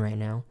pitch name right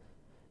now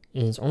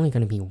is only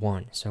going to be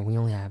 1. So we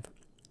only have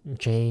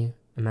j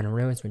amount of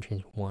rows, which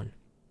is 1.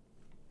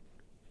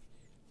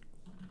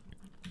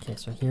 Okay,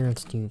 so here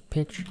let's do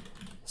pitch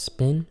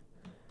spin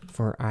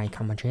for I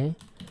comma j.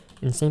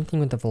 And same thing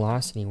with the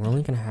velocity. We're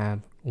only going to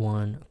have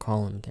 1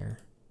 column there.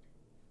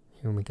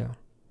 Here we go.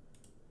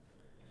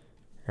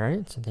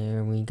 Alright, so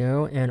there we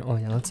go. And oh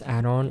yeah, let's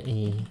add on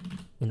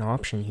an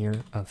option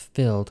here of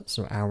filled.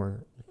 So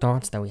our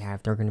dots that we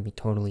have, they're going to be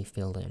totally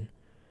filled in.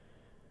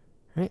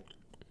 Alright,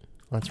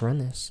 let's run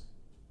this.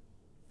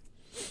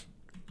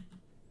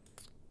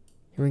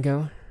 Here we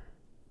go.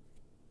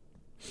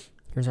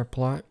 Here's our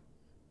plot.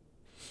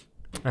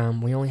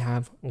 We only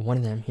have 1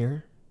 of them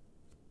here.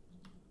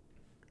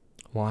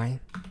 Why?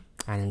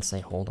 I didn't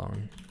say hold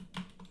on.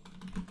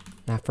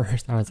 At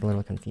first, I was a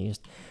little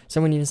confused.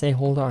 So we need to say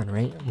hold on,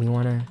 right? We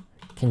want to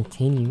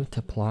continue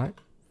to plot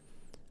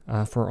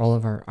for all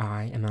of our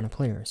I amount of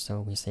players.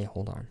 So we say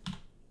hold on.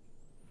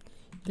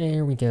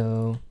 There we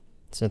go.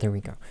 So there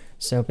we go.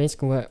 So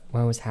basically what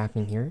was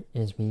happening here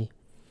is we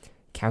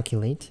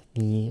calculate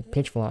the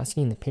pitch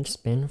velocity and the pitch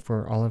spin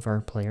for all of our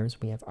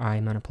players. We have I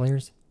amount of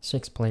players,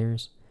 6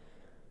 players.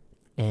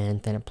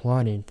 And then it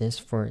plotted this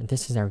for,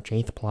 this is our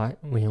jth plot.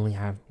 We only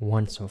have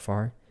 1 so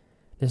far.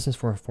 This is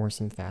for a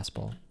 4-seam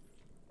fastball.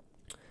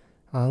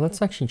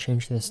 Let's actually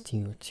change this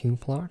to 2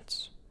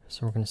 plots.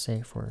 So we're going to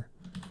say for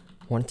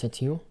 1 to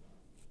 2.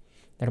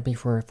 That'll be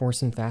for a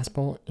 4-seam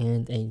fastball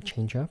and a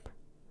changeup.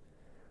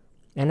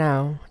 And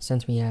now,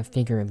 since we have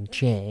figure of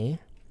j,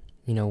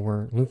 you know,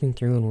 we're looping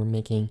through and we're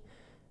making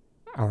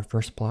our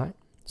first plot.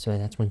 So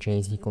that's when j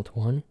is equal to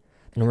 1.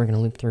 Then we're going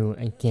to loop through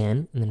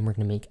again, and then we're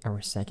going to make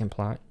our second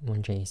plot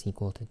when j is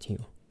equal to 2.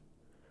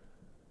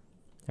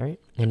 Alright,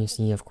 and you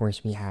see, of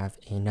course, we have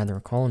another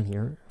column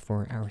here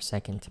for our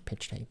second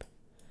pitch type.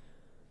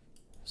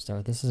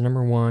 So this is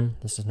number 1,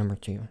 this is number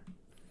 2.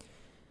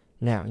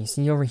 Now, you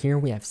see over here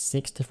we have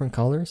 6 different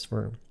colors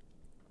for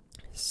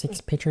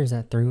 6 pitchers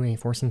that threw a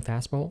 4-seam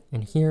fastball,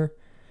 and here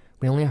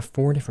we only have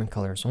 4 different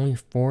colors, only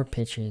 4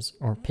 pitches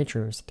or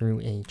pitchers threw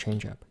a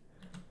changeup.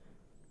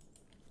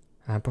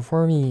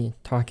 Before we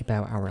talk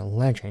about our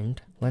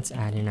legend, let's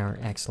add in our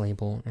X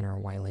label and our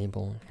Y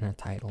label and a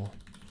title.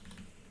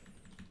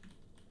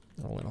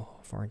 A little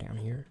far down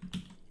here.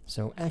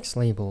 So X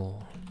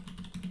label,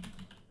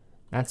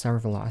 that's our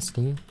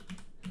velocity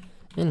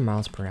in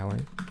miles per hour.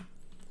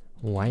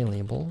 Y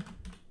label,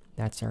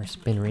 that's our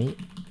spin rate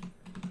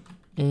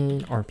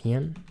in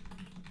RPM.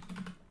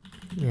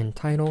 And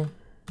title,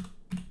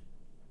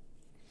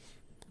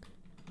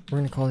 we're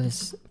going to call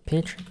this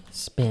pitch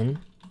spin.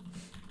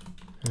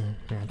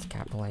 I have to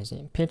capitalize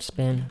it. Pitch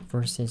spin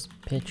versus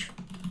pitch.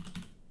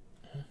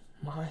 Oh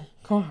my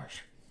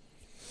gosh.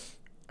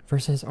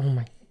 Versus, oh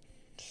my.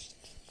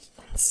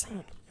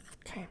 Insane.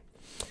 Okay.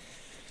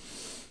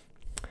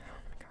 Oh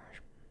my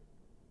gosh.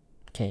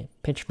 Okay,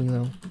 pitch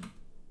velo.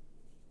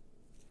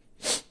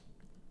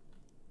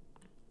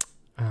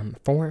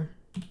 4.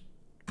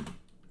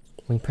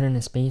 We put in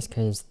a space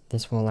because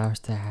this will allow us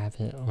to have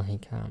it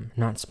like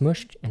not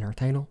smushed in our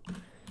title.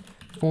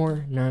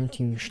 4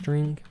 num2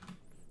 string.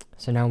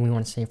 So now we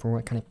want to say for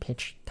what kind of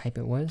pitch type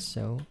it was.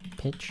 So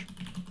pitch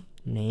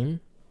name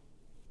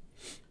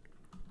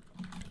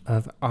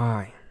of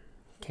I,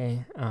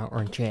 okay,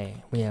 or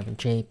J. We have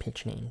J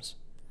pitch names.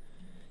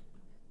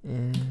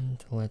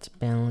 And let's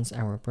balance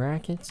our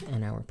brackets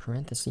and our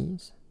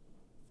parentheses.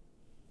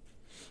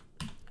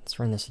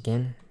 run this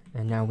again,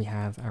 and now we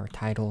have our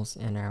titles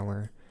and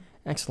our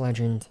X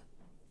legend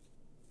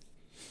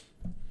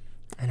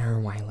and our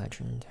Y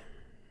legend.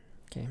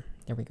 Okay,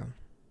 there we go.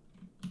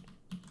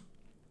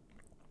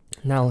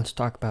 Now let's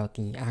talk about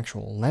the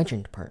actual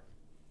legend part.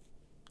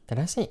 Did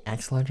I say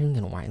X legend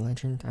and Y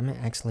legend? I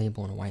meant X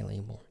label and Y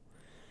label.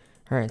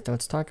 Alright, so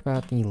let's talk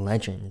about the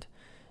legend.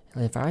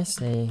 If I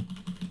say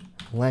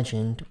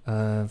legend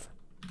of,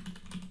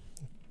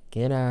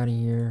 get out of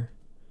here,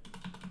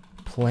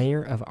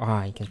 player of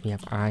I, because we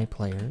have I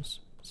players.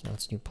 So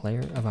let's do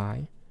player of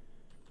I.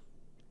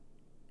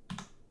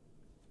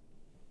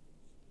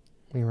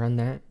 We run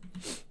that.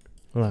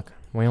 Look,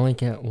 we only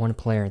get one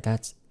player.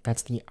 That's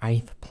the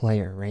ith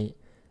player, right?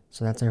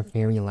 So that's our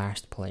very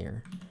last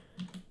player.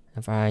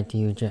 If I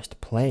do just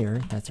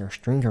player, that's our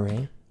string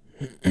array.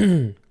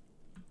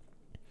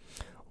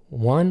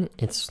 1,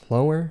 it's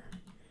slower,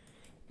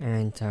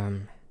 and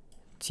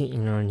you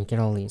know, and you get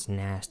all these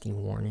nasty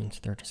warnings.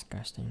 They're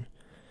disgusting.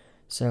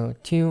 So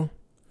 2,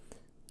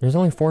 there's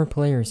only 4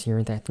 players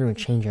here that threw a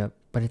changeup,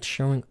 but it's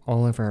showing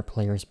all of our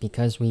players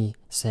because we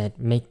said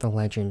make the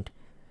legend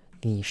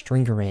the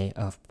string array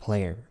of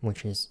player,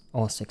 which is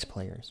all 6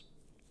 players.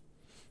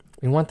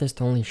 We want this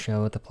to only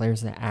show the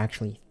players that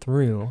actually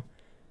threw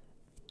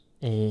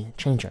a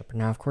changeup.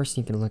 Now, of course,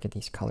 you can look at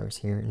these colors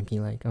here and be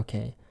like,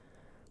 okay,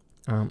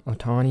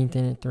 Otani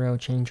didn't throw a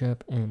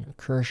changeup and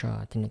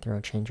Kershaw didn't throw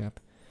a changeup.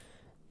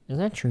 Is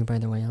that true, by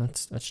the way?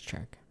 Let's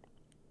check.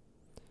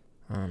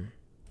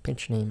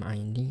 Pitch name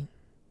IND.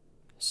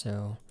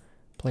 So,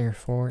 player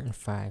 4 and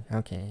 5.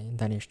 Okay,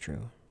 that is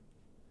true.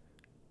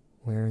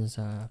 Where's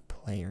a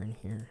player in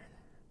here?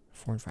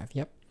 4 and 5.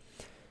 Yep.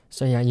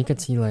 So yeah, you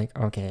could see like,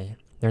 okay,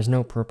 there's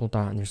no purple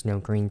dot and there's no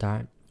green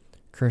dot.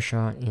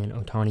 Kershaw and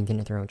Otani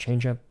didn't throw a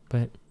changeup,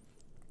 but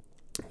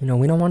you know,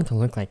 we don't want it to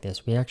look like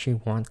this. We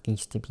actually want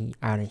these to be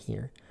out of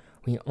here.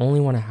 We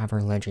only want to have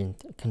our legend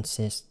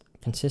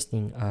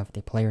consisting of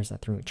the players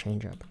that threw a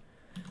changeup.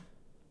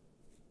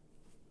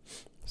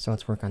 So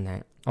let's work on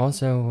that.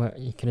 Also, what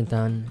you could have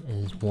done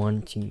is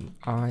 1 to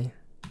I.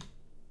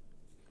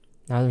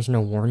 Now there's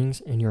no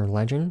warnings in your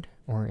legend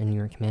or in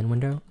your command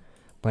window,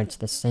 but it's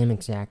the same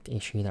exact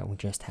issue that we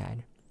just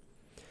had.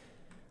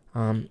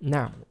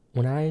 Now,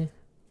 when I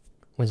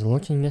was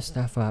looking this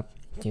stuff up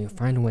to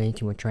find a way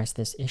to address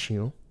this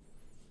issue,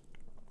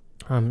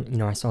 you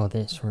know, I saw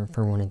this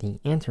for one of the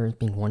answers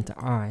being 1 to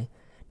I.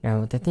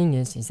 Now, the thing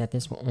is that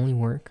this will only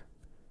work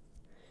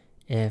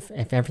if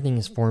everything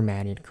is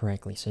formatted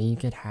correctly. So you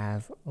could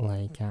have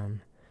like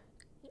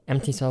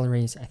empty cell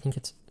arrays. I think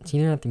it's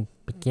either at the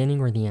beginning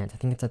or the end. I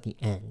think it's at the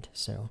end.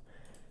 So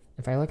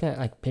if I look at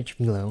like pitch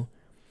velo,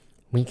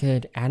 we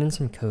could add in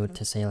some code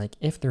to say like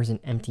if there's an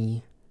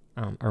empty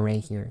array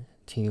here,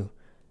 to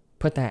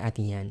put that at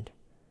the end.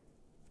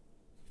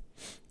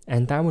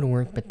 And that would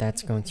work, but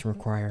that's going to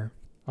require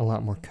a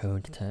lot more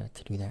code to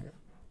do that.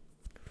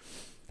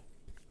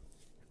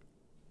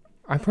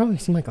 I probably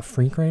seem like a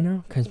freak right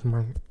now because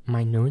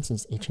my nose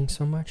is itching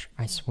so much.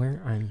 I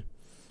swear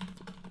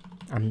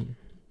I'm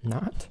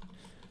not.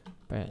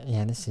 But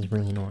yeah, this is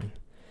really annoying.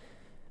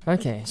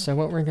 Okay, so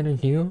what we're gonna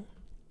do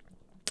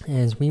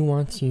is we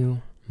want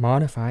to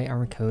modify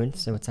our code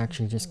so it's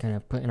actually just gonna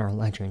put in our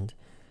legend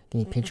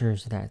the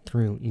pitchers that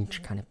threw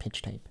each kind of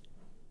pitch type.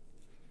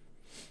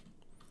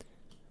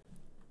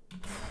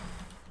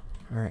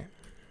 Alright.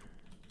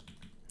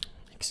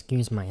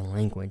 Excuse my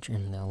language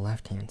in the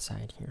left-hand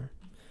side here.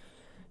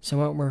 So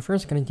what we're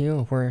first going to do,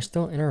 if we're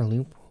still in our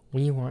loop,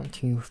 we want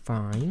to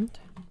find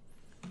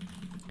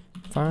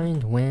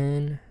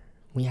when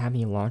we have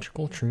a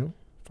logical true.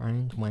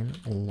 Find when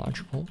a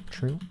logical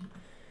true.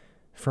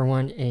 For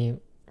when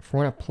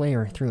a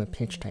player threw a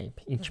pitch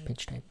type, each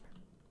pitch type.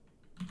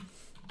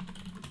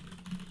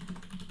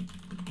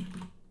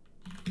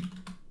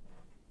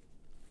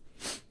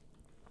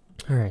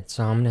 Alright,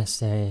 so I'm going to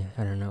say,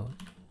 I don't know,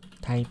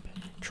 type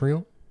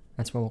true.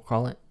 That's what we'll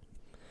call it.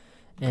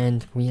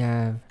 And we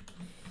have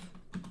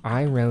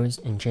I rows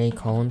and j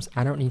columns.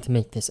 I don't need to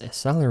make this a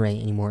cell array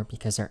anymore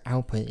because our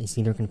output is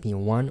either going to be a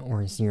 1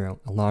 or a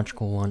 0, a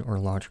logical 1 or a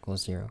logical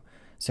 0.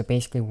 So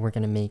basically we're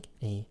going to make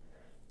a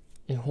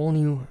whole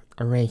new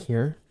array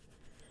here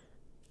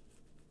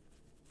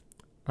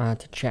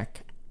to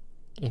check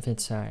if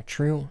it's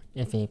true,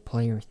 if a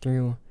player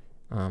threw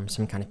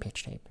some kind of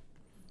pitch type.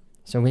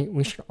 So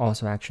we should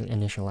also actually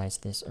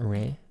initialize this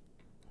array.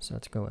 So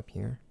let's go up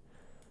here.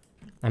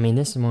 I mean,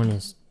 this one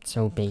is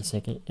so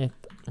basic. It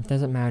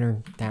doesn't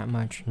matter that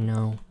much,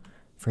 no,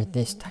 for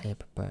this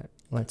type, but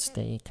let's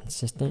stay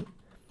consistent.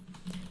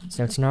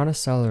 So it's not a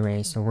cell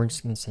array, so we're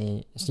just going to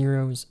say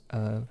zeros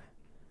of,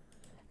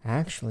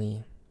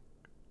 actually,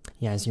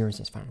 yeah, zeros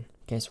is fine.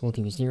 Okay, so we'll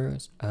do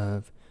zeros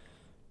of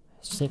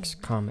 6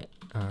 comma,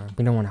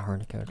 we don't want a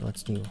hard code.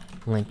 Let's do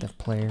length of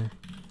player,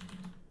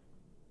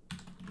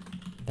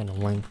 then a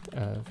length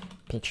of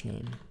pitch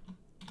name.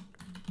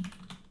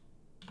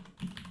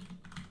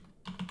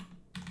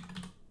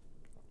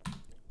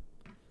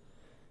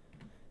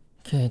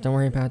 Okay, don't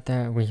worry about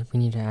that. We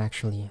need to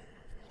actually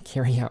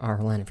carry out our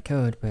line of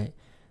code, but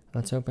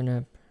let's open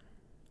up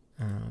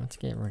Let's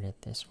get rid of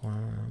this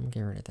one.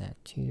 Get rid of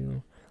that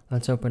too.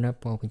 Let's open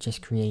up what we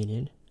just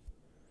created.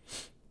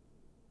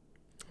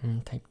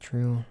 And type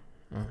true.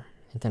 And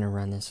then I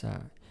run this.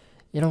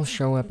 It'll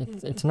show up.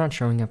 It's not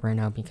showing up right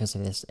now because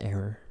of this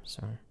error.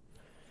 So,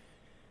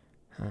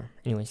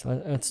 anyways,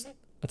 let's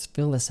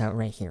fill this out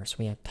right here. So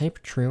we have type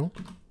true,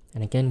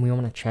 and again we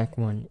want to check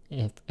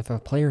if a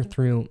player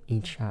threw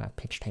each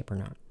pitch type or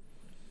not.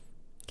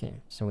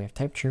 Okay, so we have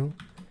type true,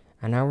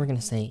 and now we're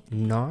gonna say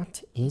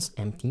not is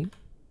empty.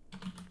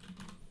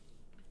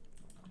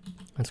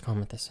 Let's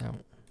comment this out.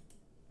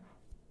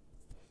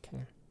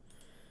 Okay.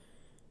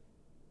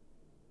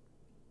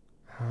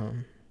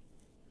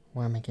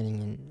 Why am I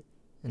getting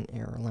an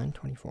error? Line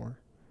 24.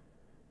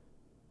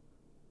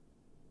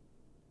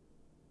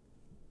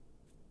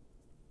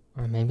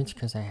 Or maybe it's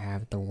because I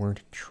have the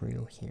word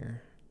true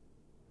here.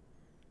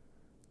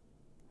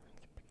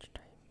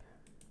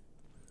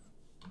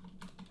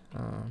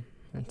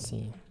 Let's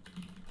see.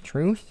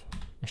 Truth?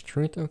 Is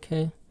truth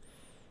okay?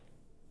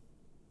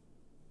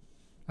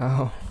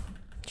 Oh,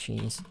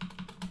 jeez.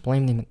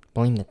 Blame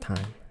the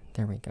time.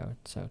 There we go.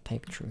 So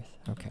type truth.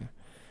 Okay.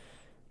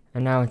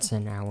 And now it's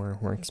in our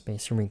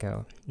workspace. Here we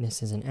go.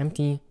 This is an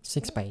empty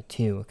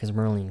 6x2 because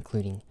we're only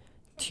including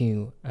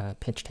 2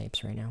 pitch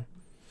types right now.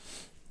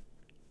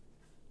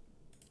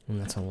 And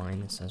let's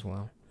align this as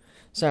well.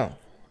 So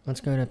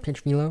let's go to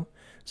pitch velo.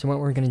 So what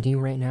we're going to do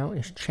right now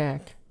is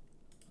check.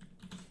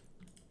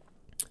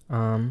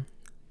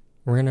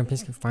 We're going to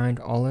basically find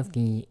all of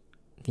the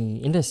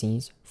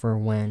indices for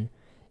when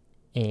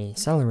a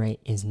cell array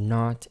is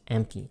not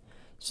empty.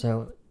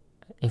 So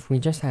if we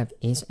just have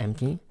is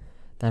empty,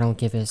 that'll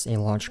give us a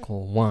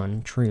logical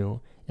 1 true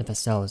if a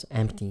cell is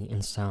empty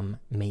in some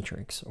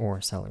matrix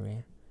or cell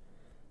array.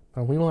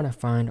 But we want to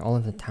find all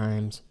of the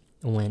times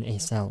when a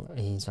cell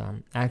is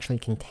actually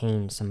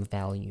contains some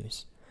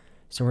values.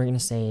 So we're going to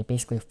say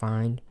basically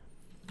find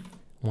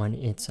when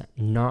it's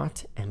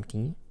not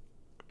empty.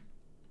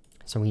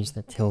 So we use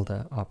the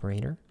tilde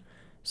operator.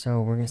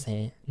 So we're going to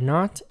say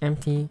not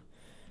empty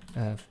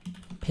of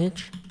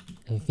pitch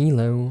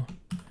velo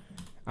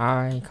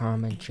I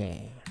comma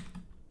j.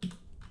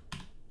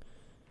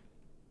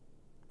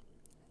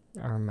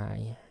 Are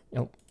my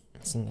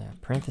missing the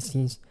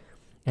parentheses,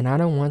 and I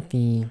don't want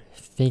the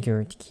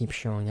figure to keep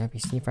showing up. You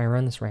see, if I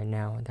run this right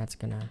now, that's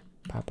gonna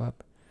pop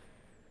up.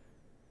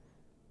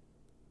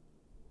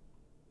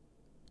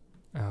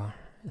 Oh,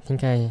 I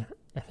think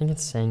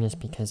it's saying this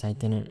because I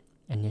didn't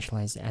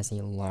initialize it as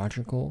a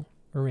logical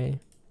array.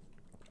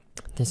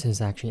 This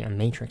is actually a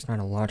matrix, not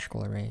a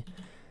logical array.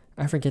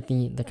 I forget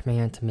the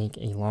command to make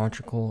a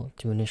logical,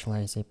 to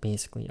initialize it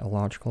basically a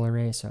logical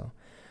array, so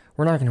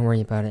we're not gonna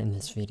worry about it in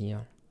this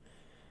video.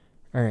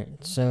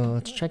 Alright, so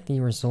let's check the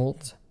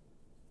result.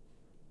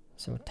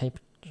 So type,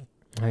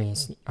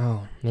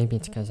 oh, maybe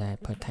it's because I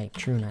put type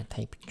true, not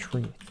type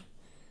truth.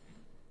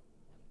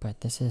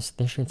 But this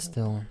should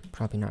still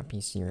probably not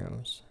be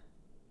zeros.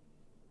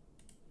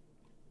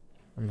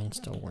 I mean, it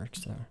still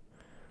works though.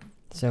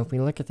 So if we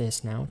look at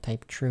this now,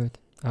 type truth,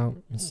 oh,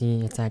 you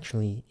see it's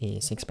actually a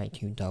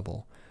 6x2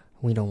 double.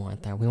 We don't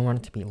want that, we want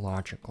it to be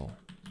logical.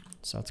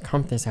 So let's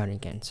comp this out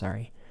again,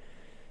 sorry.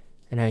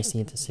 And now you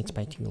see it's a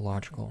 6x2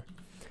 logical.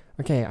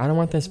 Okay, I don't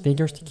want those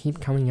figures to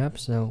keep coming up,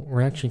 so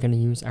we're actually going to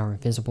use our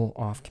visible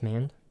off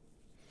command.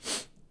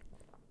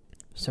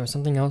 So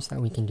something else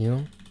that we can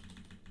do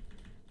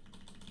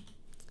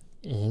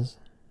is,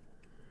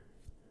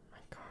 my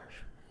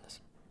gosh,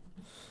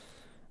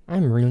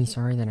 I'm really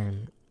sorry that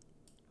I'm,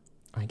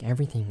 like,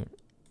 everything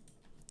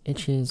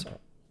itches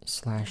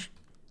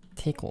 /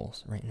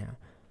 tickles right now.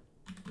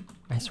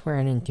 I swear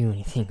I didn't do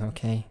anything,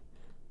 okay?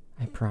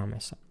 I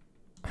promise.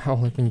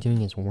 All I've been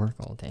doing is work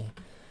all day.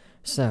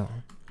 So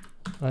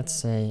let's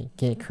say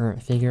get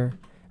current figure,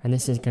 and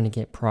this is going to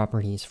get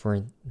properties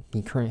for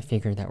the current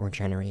figure that we're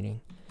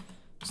generating.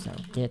 So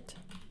get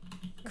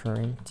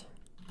current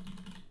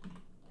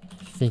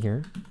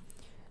figure.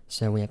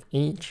 So we have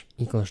h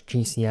equals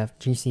GCF.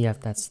 GCF,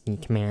 that's the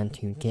command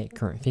to get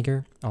current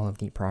figure, all of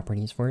the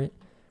properties for it.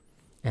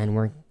 And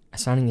we're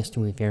assigning this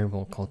to a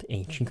variable called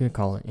h. You could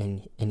call it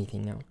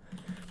anything now.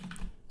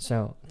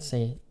 So let's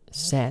say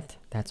set,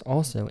 that's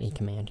also a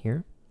command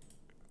here.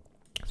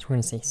 So we're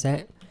going to say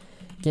set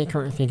get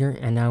current figure,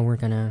 and now we're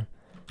gonna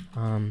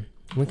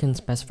we can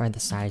specify the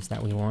size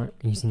that we want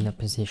using the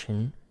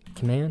position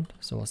command.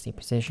 So we'll say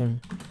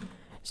position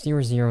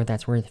 0, 0,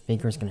 that's where the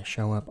figure is going to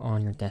show up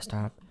on your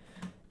desktop,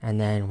 and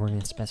then we're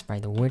going to specify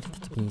the width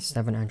to be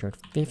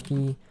 750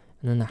 and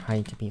then the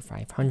height to be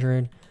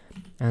 500,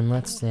 and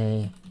let's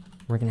say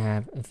we're going to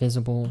have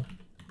visible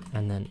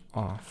and then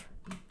off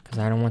because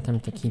I don't want them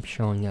to keep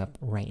showing up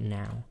right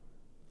now.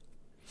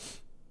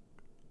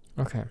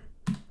 Okay,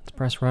 let's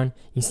press run.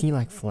 You see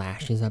like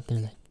flashes up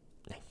there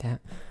like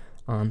that,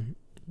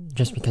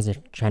 just because it's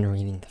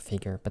generating the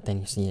figure, but then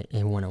you see it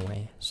went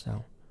away.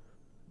 So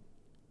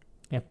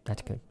yep,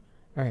 that's good.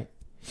 All right,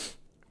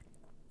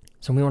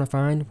 so we want to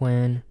find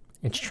when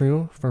it's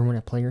true for when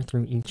a player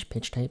threw each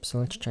pitch type. So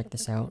let's check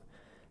this out.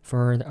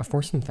 For a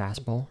four-seam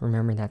fastball,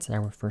 remember that's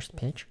our first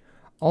pitch.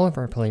 all of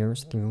our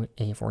players threw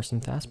a four-seam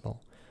fastball.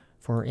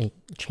 For a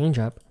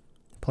changeup,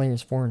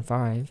 players 4 and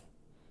 5,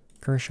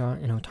 Kershaw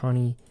and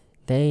Ohtani,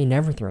 they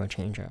never throw a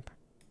changeup.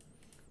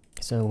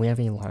 So we have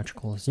a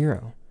logical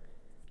 0.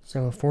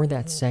 So for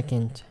that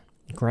second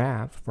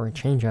graph for a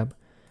changeup,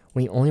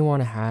 we only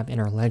want to have in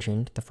our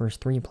legend the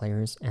first 3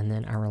 players and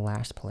then our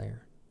last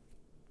player.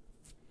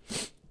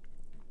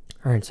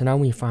 Alright, so now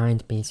we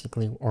find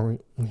basically, or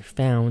we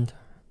found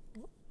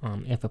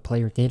if a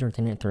player did or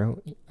didn't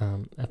throw a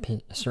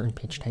certain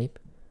pitch type.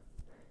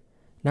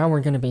 Now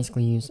we're going to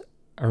basically use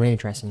array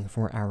addressing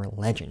for our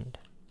legend.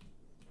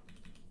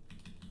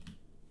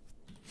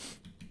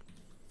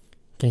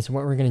 Okay, so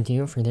what we're going to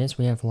do for this,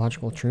 we have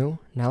logical true.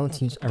 Now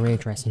let's use array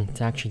addressing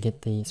to actually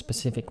get the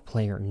specific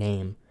player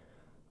name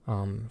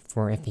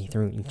for if they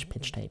threw each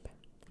pitch type.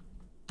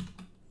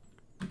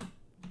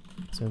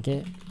 So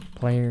get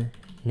player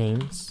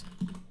names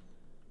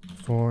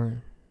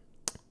for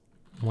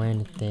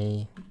when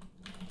they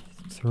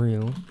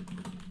threw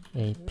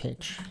a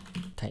pitch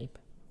type.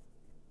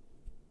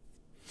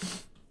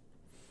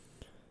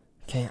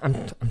 Okay, I'm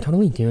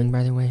totally doing,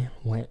 by the way,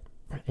 what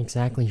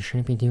exactly you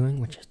shouldn't be doing,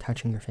 which is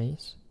touching your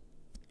face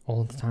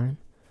all the time.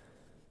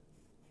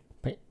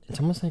 But it's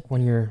almost like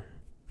when you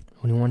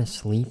want to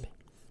sleep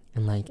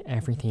and like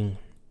everything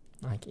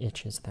like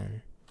itches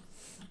then.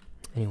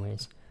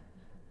 Anyways,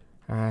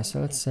 so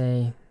let's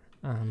say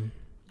I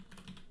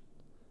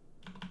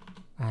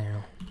don't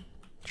know,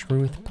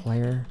 truth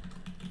player.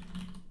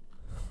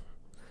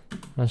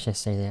 Let's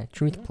just say that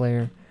truth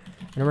player,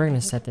 and we're going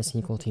to set this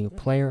equal to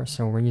player.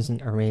 So we're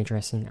using array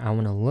addressing. I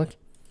want to look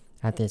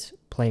at this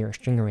player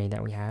string array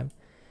that we have,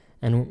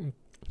 and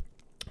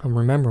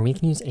remember we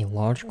can use a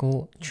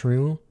logical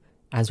true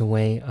as a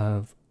way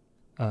of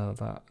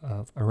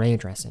array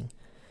addressing.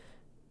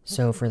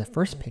 So for the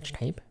first pitch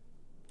type,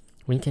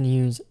 we can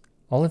use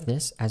all of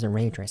this as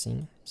array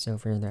addressing. So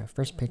for the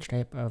first pitch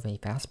type of a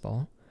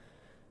fastball,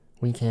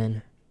 we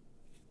can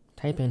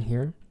type in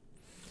here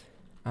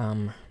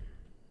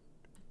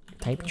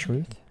type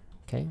truth.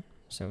 Okay,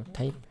 so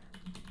type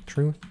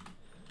truth,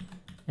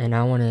 and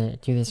I want to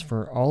do this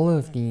for all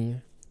of the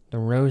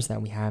rows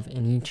that we have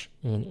in each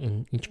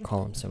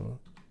column. So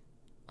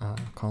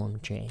column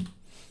J.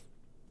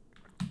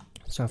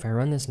 So if I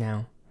run this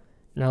now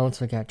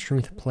let's look at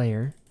truth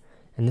player,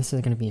 and this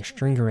is going to be a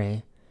string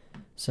array.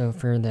 So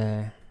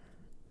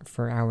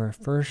for our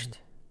first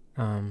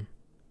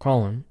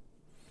column,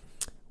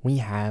 we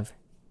have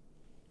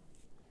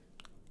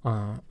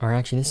or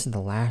actually this is the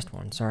last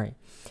one, sorry.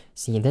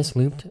 See, this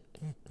looped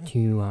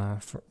to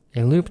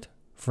it looped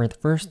for the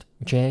first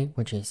J,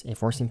 which is a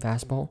four-seam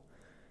fastball,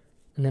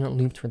 and then it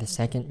looped for the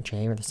second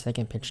J, or the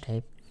second pitch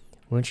type,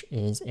 which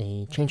is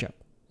a changeup.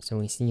 So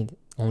we see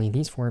only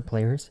these 4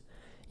 players.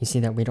 You see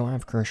that we don't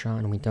have Kershaw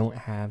and we don't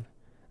have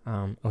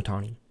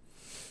Ohtani.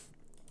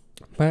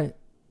 But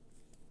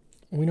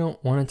we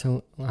don't want it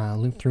to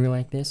loop through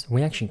like this.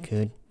 We actually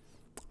could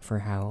for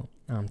how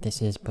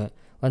this is, but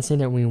let's say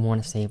that we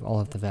want to save all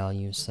of the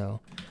values.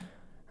 So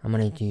I'm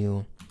going to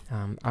do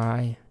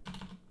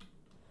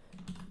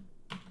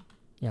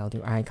I'll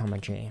do I comma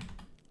j.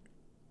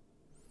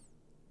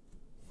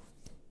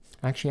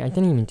 Actually, I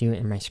didn't even do it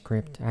in my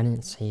script. I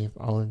didn't save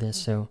all of this,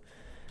 so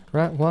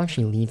we'll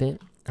actually leave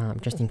it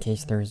just in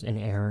case there's an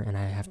error and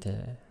I have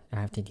to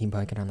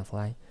debug it on the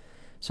fly.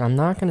 So I'm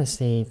not going to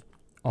save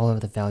all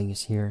of the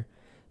values here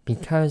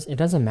because it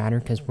doesn't matter,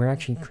 because we're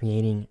actually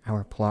creating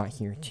our plot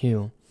here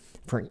too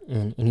for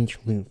in each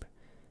loop.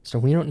 So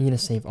we don't need to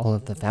save all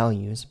of the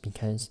values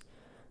because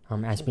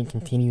as we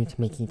continue to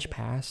make each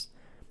pass,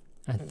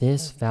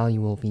 this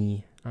value will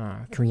be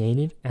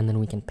created, and then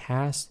we can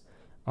pass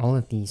all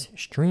of these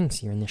strings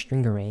here in the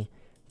string array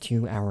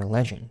to our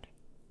legend.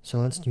 So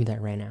let's do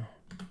that right now.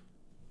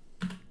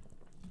 I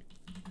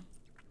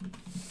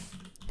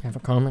have a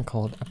comment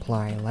called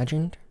apply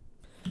legend,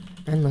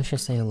 and let's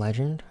just say a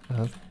legend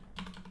of,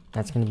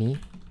 that's going to be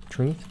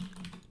truth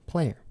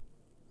player.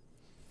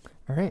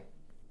 Alright,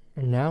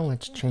 and now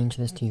let's change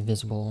this to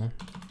visible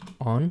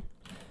on,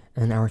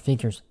 and our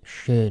figures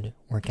should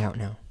work out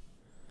now.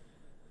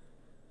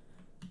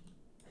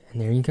 And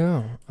there you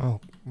go.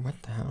 Oh,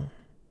 what the hell?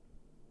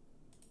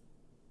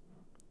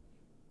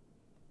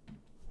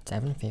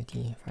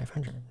 750,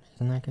 500.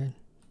 Isn't that good?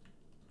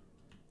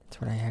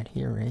 That's what I had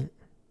here, right?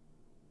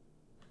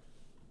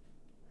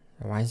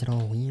 Why is it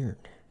all weird?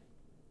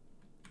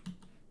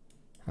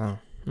 Oh,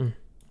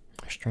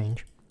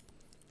 strange.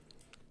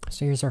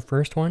 So here's our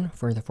first one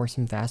for the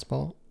four-seam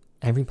fastball.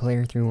 Every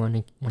player threw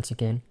one once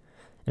again.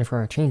 And for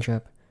our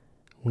changeup,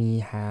 we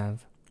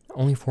have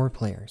only 4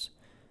 players.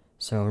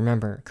 So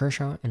remember,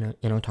 Kershaw and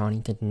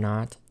Ohtani did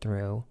not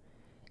throw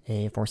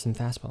a four-seam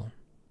fastball.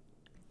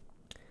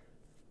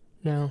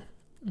 Now,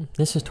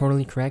 this is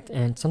totally correct,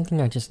 and something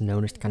I just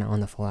noticed kind of on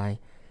the fly.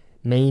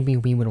 Maybe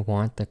we would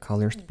want the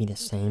colors to be the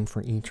same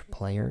for each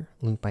player,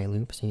 loop by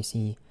loop. So you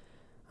see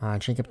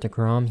Jacob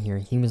deGrom here,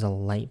 he was a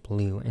light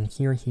blue, and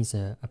here he's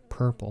a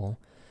purple.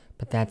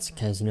 But that's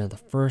because, the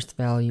first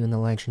value in the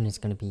legend is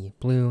going to be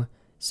blue,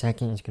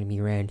 second is going to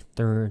be red,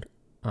 third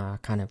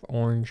kind of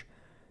orange,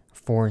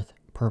 4th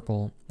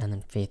purple, and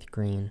then 5th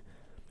green,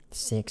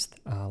 6th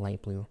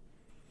light blue.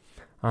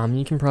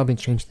 You can probably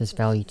change this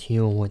value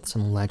too with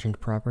some legend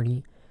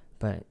property,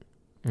 but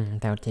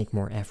that would take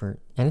more effort.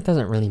 And it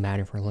doesn't really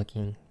matter if we're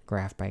looking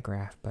graph by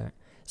graph, but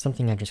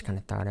something I just kind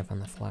of thought of on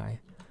the fly.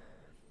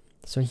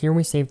 So here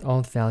we saved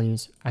all the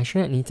values. I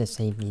shouldn't need to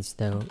save these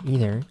though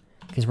either,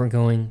 because we're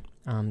going,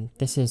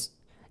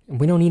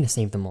 we don't need to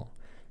save them all,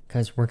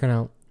 because we're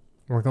going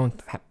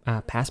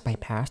pass by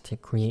pass to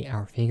create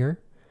our figure.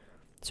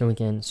 So we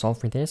can solve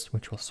for this,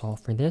 which will solve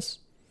for this.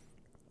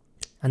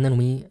 And then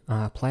we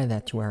apply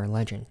that to our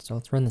legend. So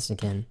let's run this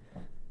again.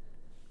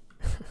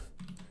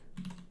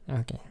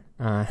 Okay.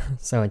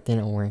 So it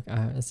didn't work.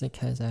 Is it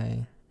because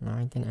I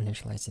didn't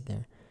initialize it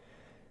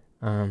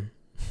there.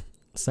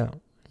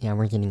 So yeah,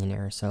 we're getting an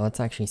error. So let's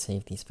actually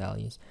save these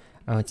values.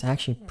 Oh, it's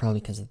actually probably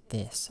because of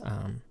this.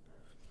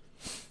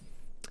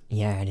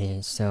 Yeah, it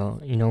is.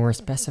 So, we're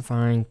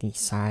specifying the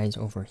size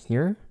over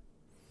here.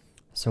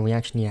 So we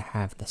actually need to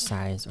have the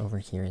size over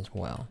here as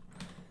well.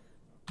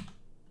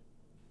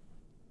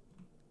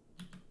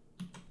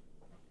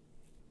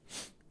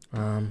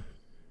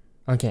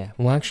 Okay,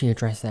 we'll actually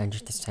address that in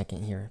just a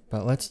second here.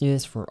 But let's do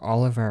this for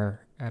all of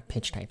our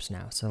pitch types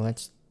now. So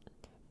let's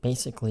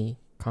basically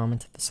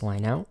comment this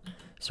line out.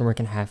 So we're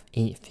going to have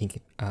 8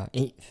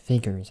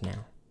 figures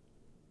now.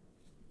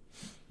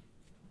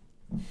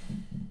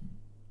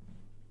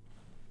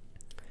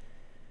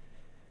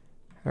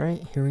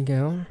 Alright, here we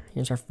go.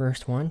 Here's our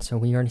first one. So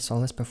we already saw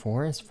this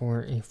before. It's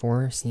for a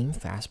 4-seam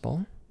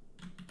fastball.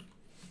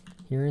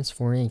 Here is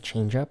for a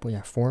changeup. We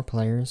have 4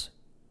 players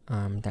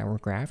that were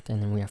graphed,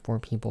 and then we have 4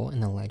 people in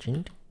the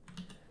legend.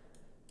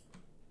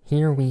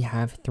 Here we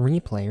have 3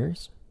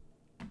 players.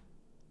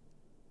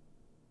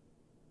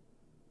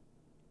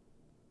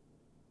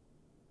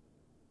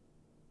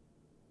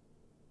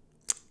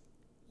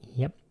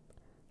 Yep.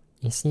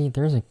 You see,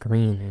 there's a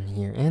green in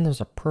here, and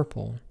there's a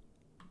purple.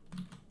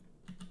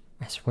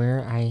 I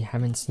swear I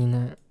haven't seen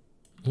that.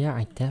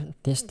 Yeah,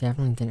 this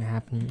definitely didn't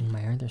happen in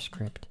my other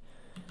script.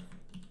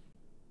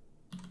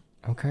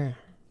 Okay,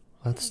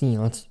 let's see.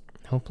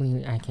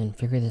 Hopefully I can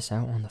figure this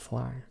out on the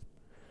fly.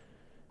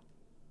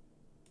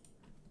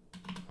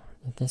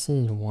 If this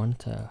is 1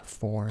 to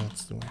 4,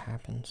 let's see what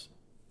happens.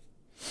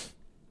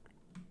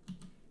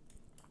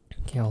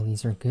 Okay, all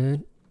these are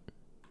good.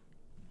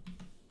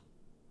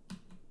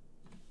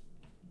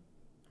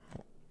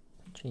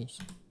 Jeez.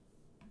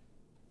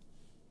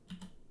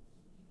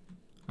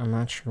 I'm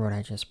not sure what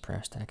I just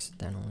pressed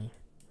accidentally.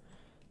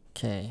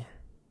 Okay.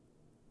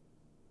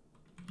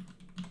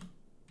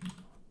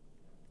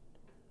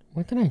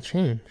 What did I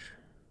change?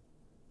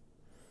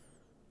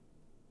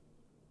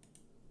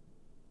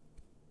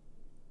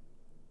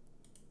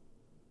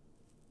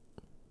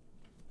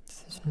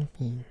 This isn't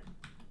be.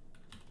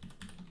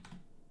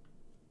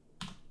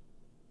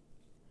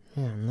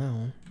 Yeah,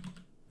 no.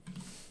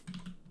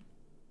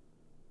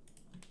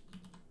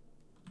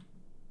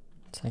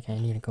 It's like I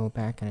need to go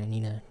back and I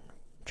need to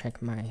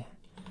check my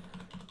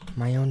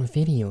own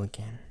video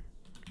again.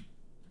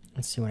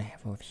 Let's see what I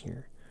have over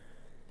here.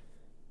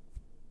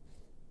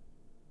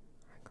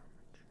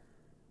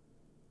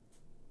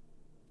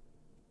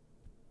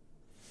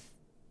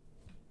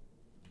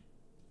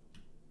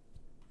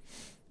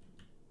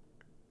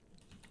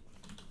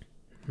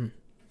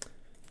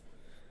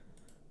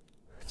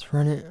 Let's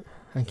run it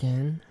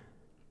again.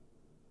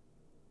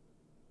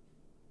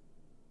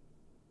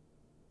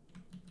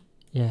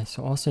 Yeah,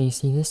 so also you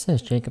see this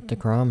says Jacob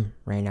deGrom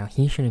right now.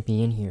 He shouldn't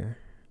be in here.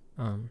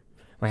 Well,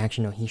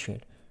 actually no, he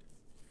should.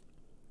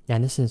 Yeah,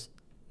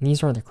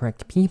 these are the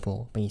correct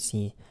people, but you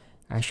see,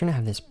 I shouldn't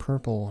have this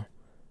purple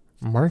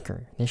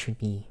marker. This should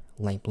be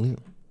light blue.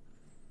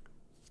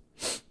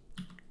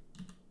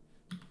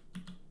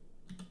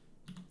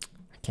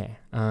 Okay,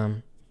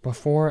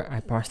 before I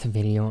pause the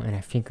video and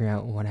I figure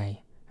out what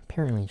I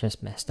apparently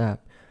just messed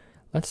up,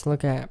 let's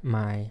look at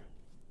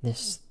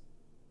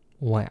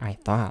what I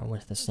thought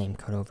was the same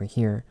code over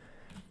here.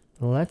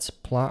 Let's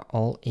plot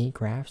all 8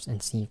 graphs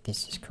and see if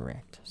this is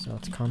correct. So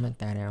let's comment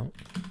that out.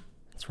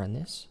 Let's run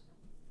this.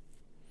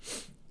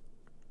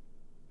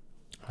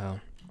 Oh,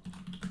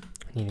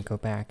 I need to go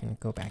back and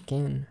go back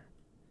in.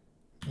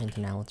 And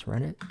now let's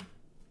run it.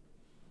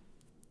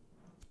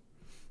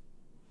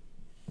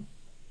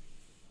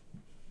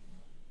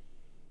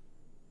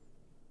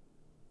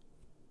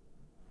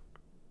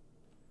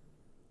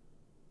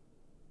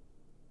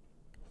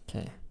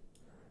 Okay.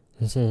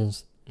 This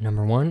is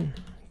number 1.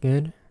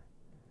 Good.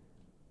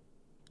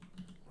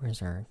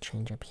 Where's our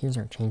changeup? Here's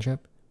our changeup.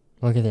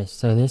 Look at this.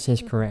 So this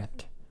is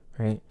correct,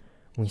 right?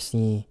 We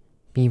see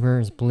Bieber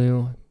is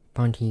blue,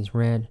 Bunty is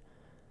red,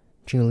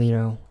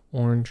 Giolito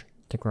orange,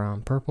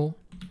 deGrom purple.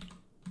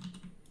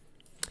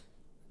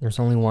 There's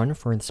only 1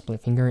 for the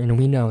split finger, and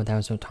we know that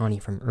was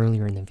Ohtani from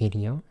earlier in the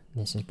video.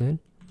 This is good.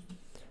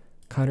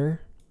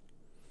 Cutter.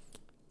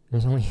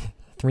 There's only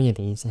 3 of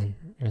these, and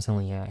there's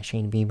only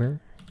Shane Bieber.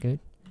 Good.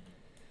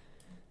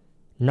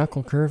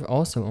 Knuckle curve,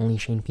 also only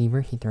Shane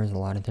Bieber. He throws a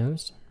lot of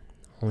those.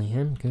 Only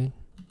him. Good.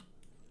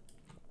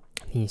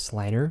 The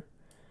slider.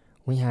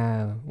 we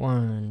have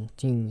 1,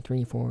 2,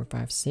 3, 4,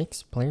 5,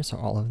 6 players, so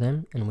all of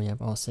them, and we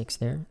have all 6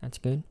 there. That's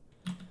good.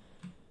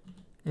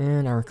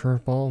 And our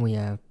curveball, we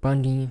have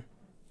Bundy,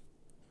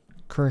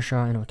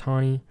 Kershaw, and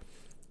Ohtani.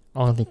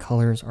 All of the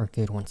colors are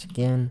good once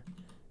again.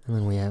 And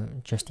then we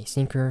have just a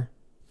sinker,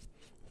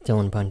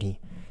 Dylan Bundy.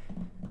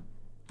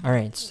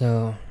 Alright,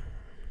 so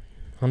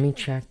let me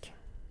check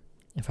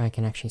if I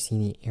can actually see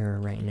the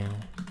error right now.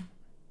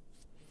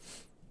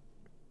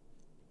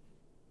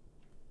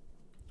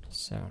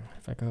 So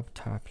if I go up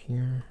top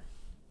here.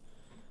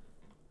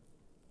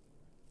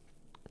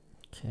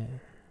 Okay,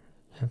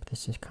 hope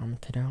this is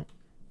commented out.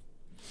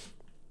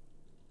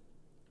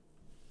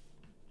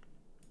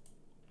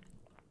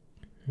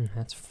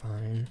 That's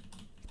fine.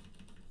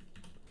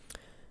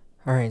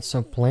 Alright,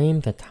 so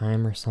blame the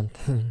time or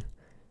something.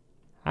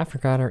 I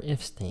forgot our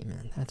if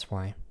statement, that's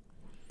why.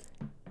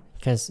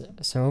 Because,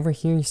 so over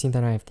here you see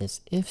that I have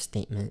this if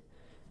statement.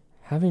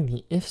 Having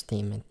the if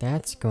statement,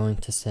 that's going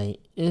to say,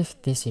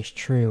 if this is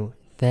true,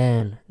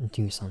 then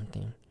do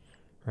something.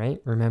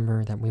 Right?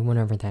 Remember that we went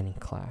over that in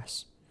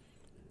class.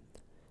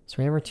 So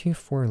we have our 2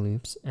 for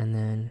loops, and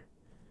then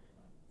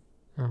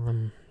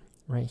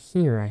right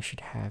here I should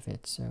have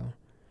it, so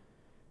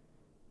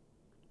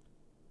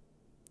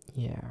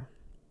yeah.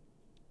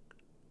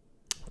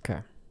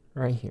 Okay,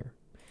 right here.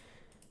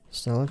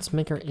 So let's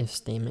make our if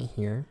statement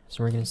here.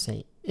 So we're going to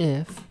say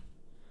if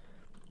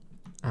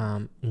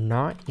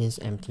not is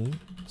empty.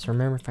 So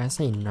remember, if I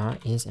say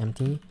not is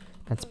empty,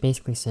 that's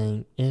basically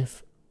saying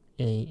if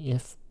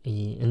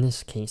in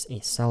this case a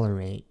cell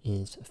array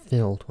is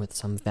filled with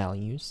some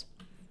values.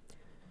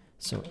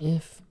 So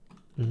if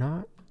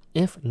not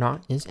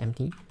is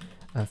empty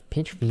of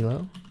pitch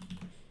velo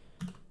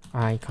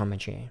I comma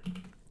j.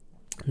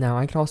 Now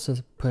I could also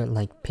put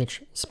like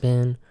pitch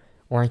spin,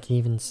 or I could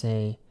even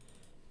say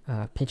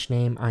pitch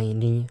name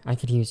IND. I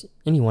could use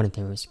any one of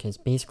those, because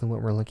basically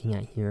what we're looking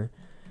at here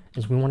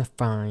is we want to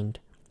find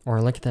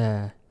or look at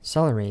the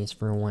cell arrays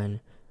for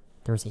when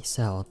there's a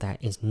cell that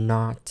is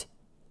not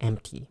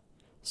empty.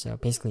 So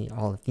basically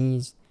all of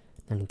these,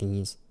 then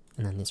these,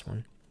 and then this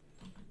one.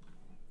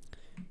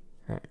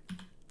 Alright.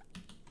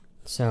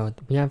 So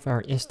we have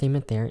our if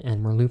statement there,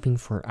 and we're looping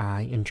for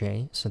I and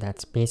j. So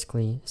that's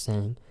basically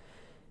saying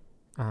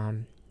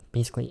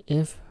basically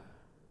if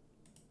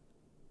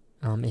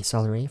a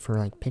cell array for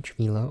like pitch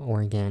velo,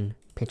 or again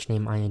pitch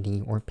name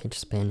IND, or pitch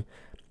spin.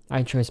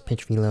 I chose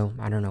pitch velo,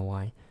 I don't know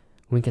why.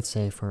 We could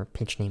say for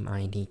pitch name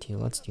IND too.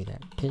 Let's do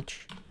that.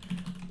 Pitch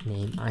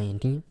name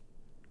IND.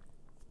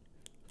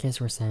 Okay,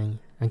 so we're saying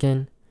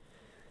again,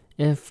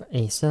 if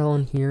a cell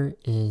in here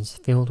is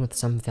filled with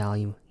some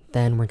value,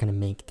 then we're gonna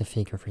make the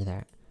figure for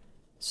that.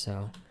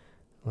 So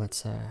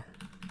let's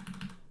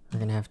we're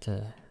gonna have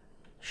to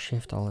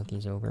shift all of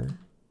these over.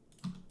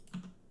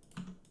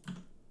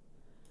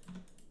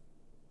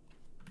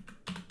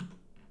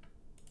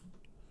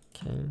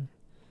 Okay.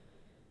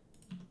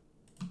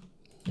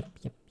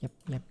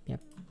 Yep.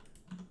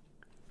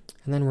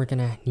 And then we're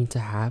gonna need to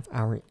have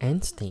our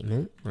end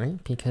statement,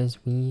 right? Because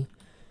we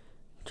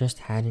just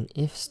had an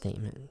if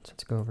statement. So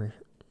let's go over,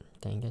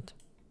 dang it.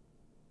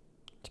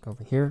 Let's go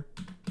over here,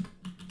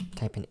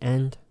 type in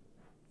end.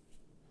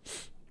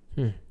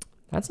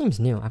 That seems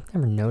new. I've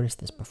never noticed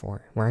this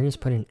before, where I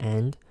just put an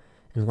end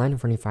and line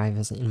 45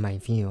 isn't in my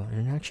view,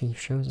 and it actually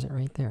shows it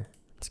right there.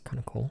 It's kind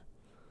of cool.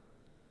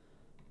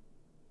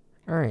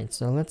 Alright,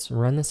 so let's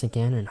run this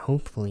again, and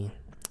hopefully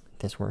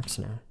this works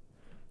now.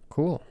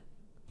 Cool.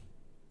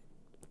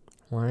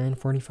 Line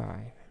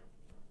 45.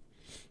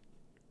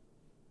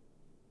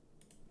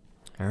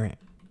 Alright.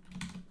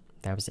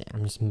 That was it.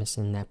 I'm just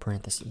missing that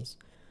parentheses.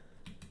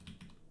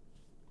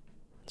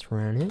 Let's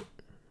run it.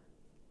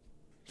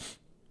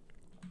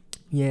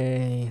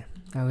 Yay.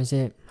 That was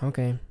it.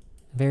 Okay.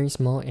 Very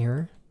small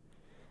error.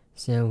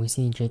 So we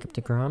see Jacob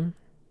deGrom.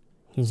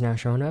 He's now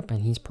showing up,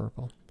 and he's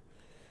purple.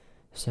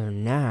 So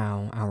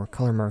now our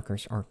color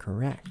markers are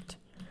correct.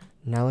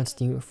 Now let's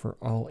do it for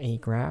all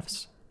 8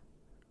 graphs.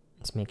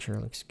 Let's make sure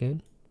it looks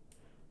good.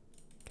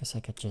 Guess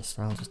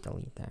I'll just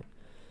delete that.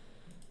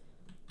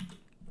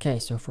 Okay,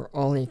 so for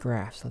all 8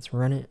 graphs, let's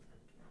run it.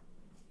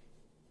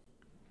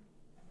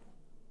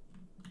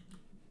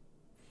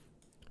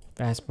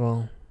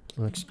 Fastball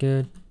looks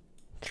good.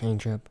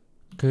 Changeup,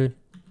 good.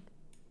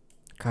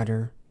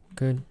 Cutter,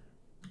 good.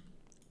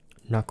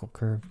 Knuckle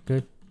curve,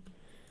 good.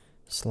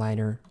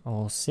 Slider,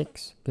 all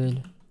 6,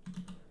 good.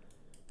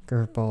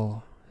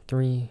 Curveball,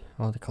 3,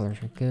 all the colors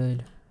are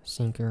good.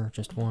 Sinker,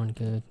 just 1,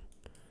 good.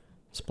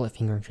 Split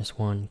finger, just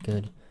 1,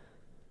 good.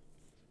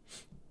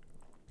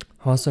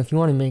 Also, if you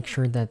want to make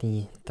sure that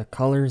the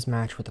colors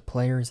match with the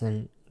players,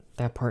 and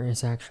that part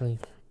is actually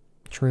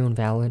true and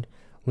valid,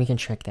 we can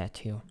check that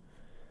too.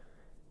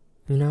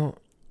 You know,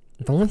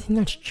 the only thing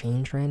that's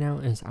changed right now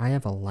is I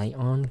have a light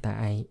on that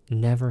I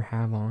never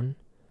have on.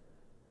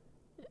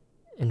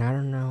 And I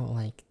don't know,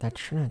 like, that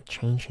shouldn't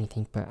change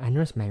anything, but I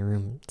noticed my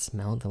room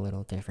smelled a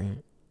little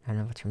different. I don't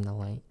know if it's from the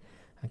light.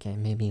 Okay,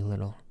 maybe a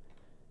little.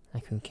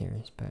 Like, who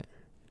cares, but...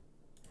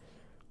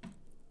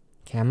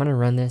 Okay, I'm gonna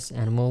run this,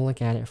 and we'll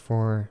look at it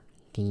for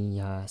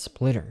the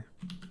splitter.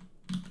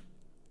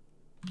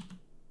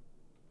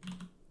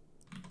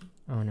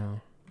 Oh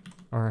no.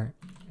 Or,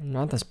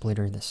 not the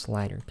splitter, the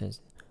slider,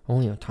 because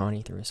only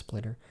Otani threw a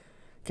splitter.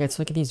 Okay, let's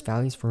look at these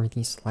values for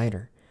the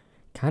slider.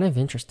 Kind of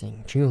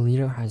interesting.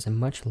 Giolito has a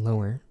much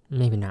lower,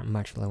 maybe not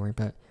much lower,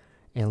 but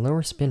a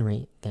lower spin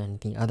rate than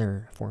the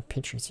other 4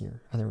 pitchers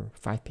here. Other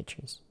 5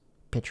 pitchers.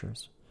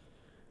 Let's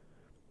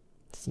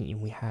see,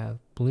 we have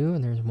blue,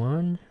 and there's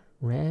 1,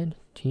 red,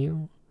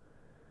 2,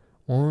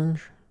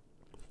 orange,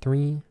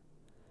 3,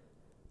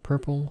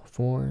 purple,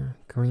 4,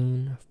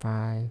 green,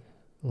 5,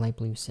 light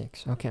blue,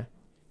 6. Okay.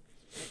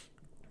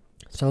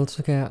 So let's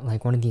look at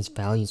like one of these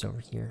values over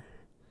here.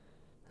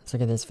 Let's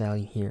look at this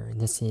value here.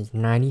 This is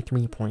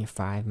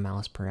 93.5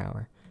 miles per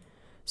hour.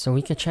 So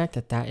we could check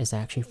that that is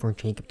actually for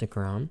Jacob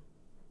deGrom.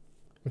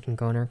 We can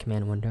go in our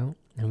command window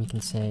and we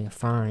can say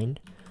find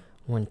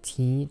when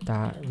t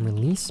dot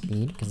release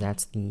speed, because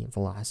that's the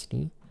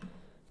velocity.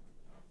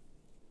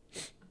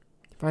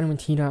 Find when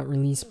t dot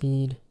release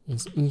speed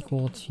is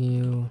equal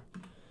to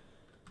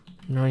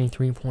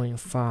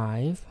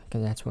 93.5,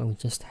 because that's what we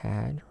just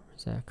had.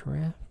 Is that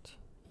correct?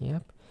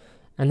 Yep.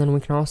 And then we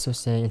can also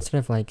say, instead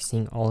of like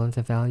seeing all of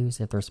the values,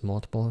 if there's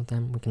multiple of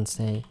them, we can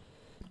say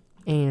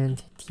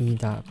and t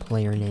dot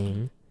player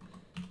name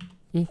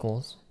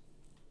equals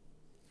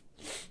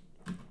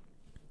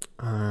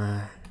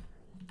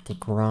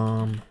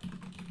deGrom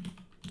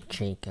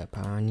Jacob.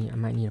 I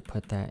might need to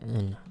put that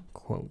in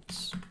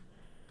quotes.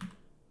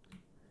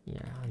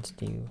 Yeah, let's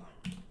do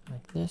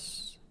like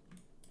this.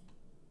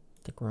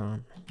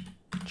 deGrom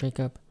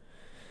Jacob.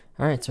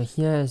 Alright, so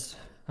he has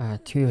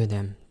 2 of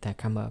them that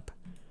come up.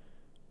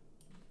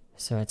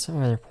 So at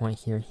some other point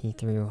here, he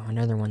threw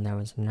another one that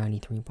was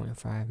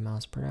 93.5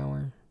 miles per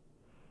hour.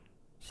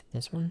 Is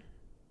this one?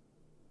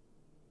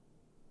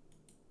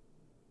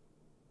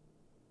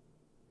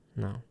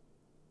 No.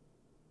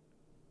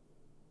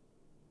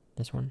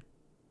 This one?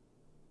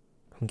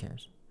 Who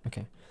cares?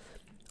 Okay.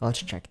 Let's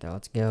check though.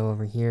 Let's go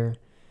over here.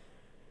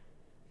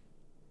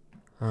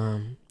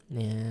 And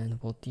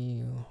we'll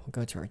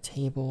go to our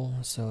table.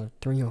 So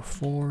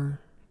 304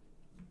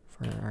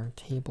 for our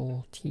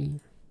table T.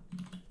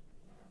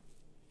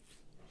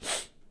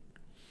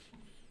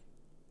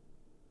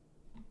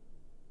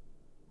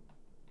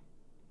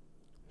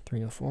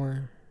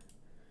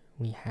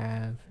 We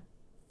have,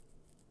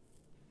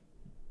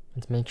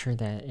 let's make sure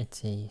that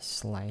it's a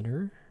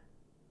slider.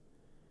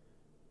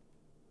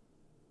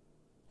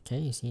 Okay,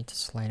 you see it's a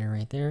slider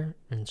right there.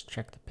 And let's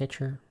check the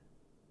pitcher.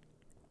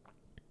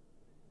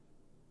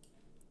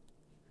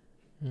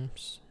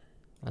 Oops,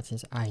 that's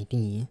his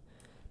ID.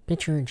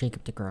 Pitcher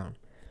Jacob deGrom.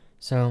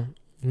 So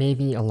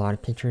maybe a lot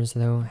of pitchers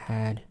though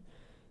had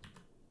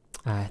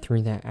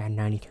threw that at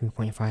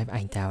 93.5.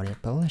 I doubt it,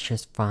 but let's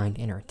just find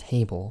in our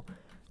table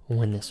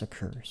when this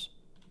occurs.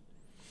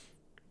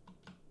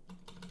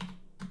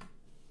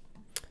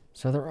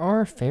 So there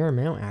are a fair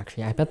amount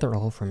actually. I bet they're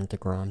all from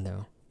deGrom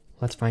though.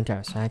 Let's find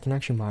out. So I can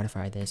actually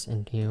modify this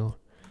and do,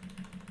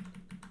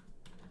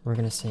 we're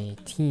gonna say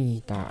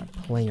t dot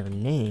player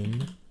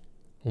name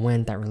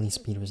when that release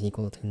speed was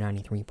equal to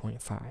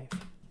 93.5.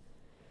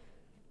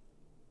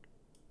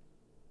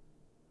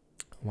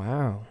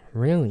 Wow,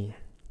 really?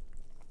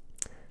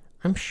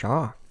 I'm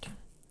shocked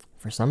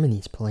for some of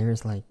these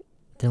players like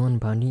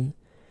Dylan Bundy.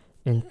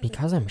 And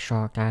because I'm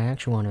shocked, I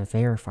actually want to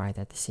verify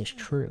that this is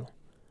true.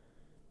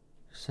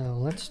 So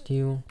let's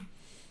do,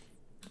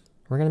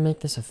 we're going to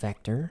make this a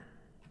vector.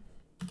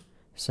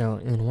 So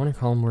in one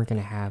column, we're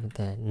going to have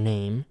the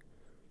name.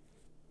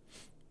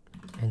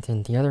 And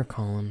then the other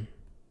column,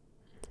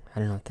 I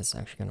don't know if this is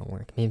actually going to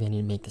work. Maybe I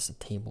need to make this a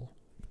table.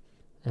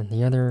 And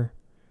the other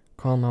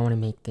column, I want to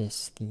make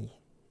this the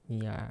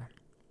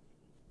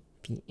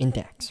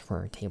index for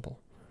our table.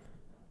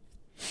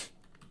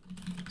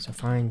 So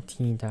find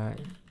t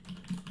dot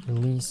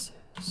release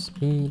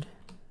speed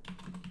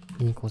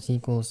equals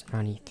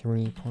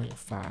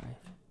 93.5.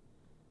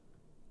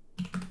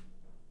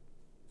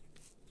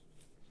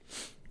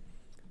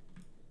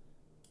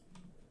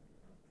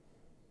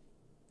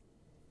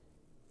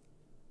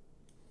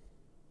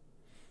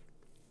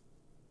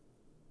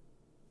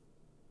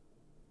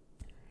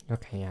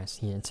 Okay, yeah,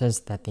 see, it says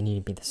that they need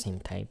to be the same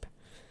type.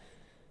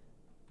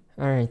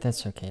 Alright,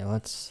 that's okay.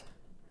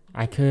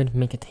 I could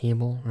make a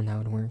table and that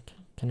would work.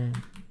 Can I?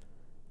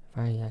 If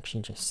I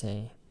actually just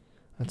say,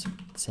 let's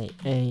say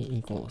A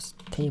equals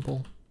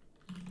table.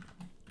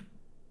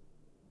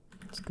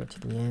 Let's go to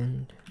the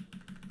end.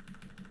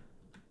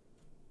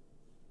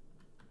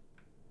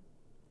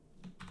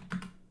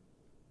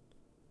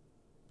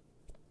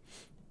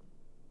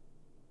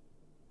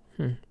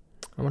 I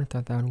would have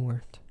thought that would have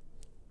worked.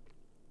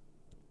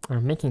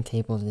 Making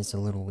tables is a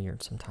little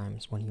weird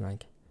sometimes when you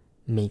like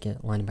make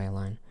it line by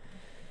line.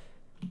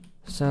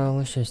 So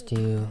let's just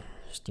do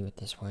it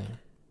this way.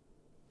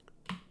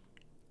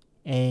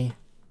 A,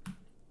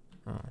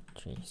 oh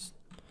jeez,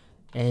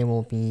 A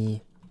will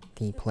be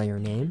the player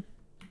name.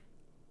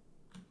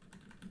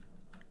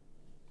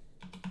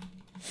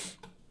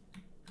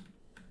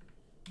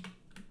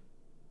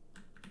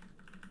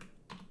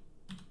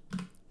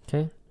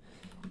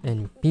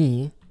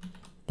 B,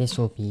 this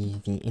will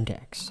be the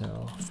index.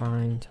 So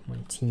find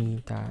when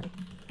T dot.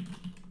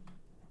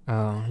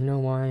 Oh, you know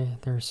why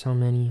there's so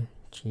many?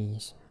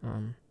 Jeez.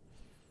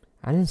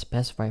 I didn't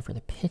specify for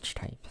the pitch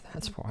type.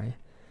 That's why.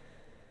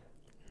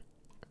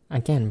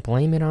 Again,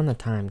 blame it on the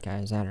time,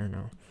 guys. I don't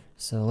know.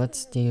 So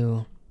let's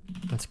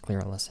clear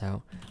all this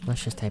out.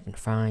 Let's just type in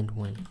find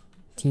when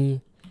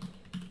T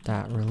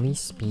dot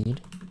release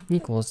speed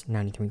equals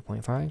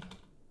 93.5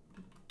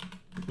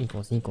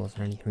 equals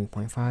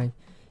 93.5,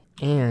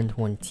 and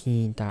when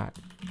T dot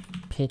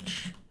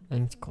pitch, I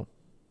think it's called,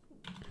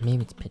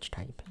 maybe it's pitch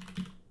type.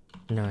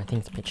 No, I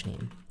think it's pitch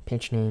name.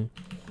 Pitch name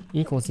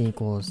equals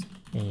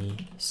a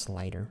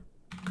slider.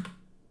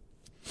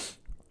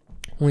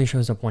 Only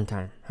shows up one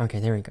time. Okay,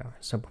 there we go.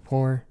 So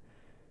before,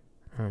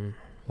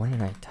 what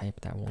did I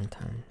type that one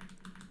time?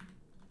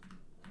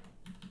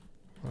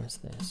 What was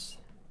this?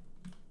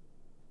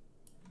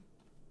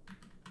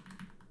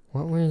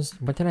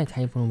 What did I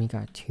type when we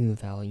got 2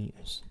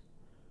 values?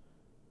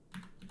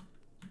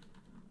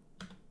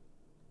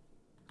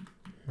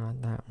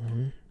 Not that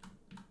one.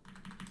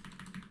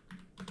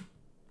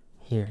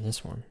 Here,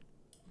 this one.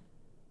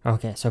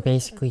 Okay, so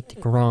basically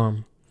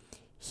DeGrom,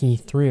 he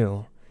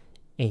threw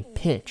a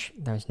pitch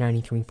that was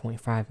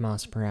 93.5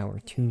 miles per hour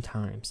 2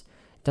 times.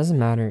 It doesn't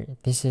matter,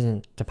 this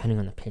isn't depending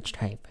on the pitch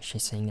type. It's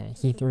just saying that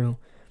he threw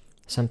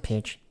some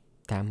pitch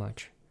that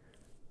much,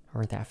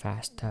 or that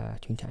fast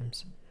 2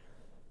 times.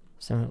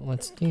 So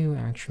let's do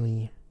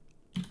actually,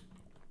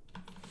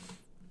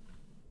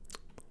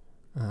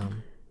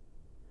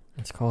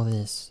 let's call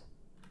this,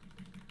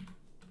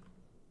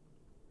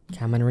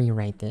 okay, I'm going to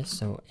rewrite this.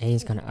 So A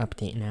is going to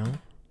update now.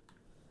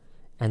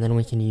 And then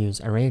we can use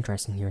array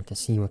addressing here to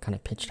see what kind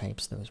of pitch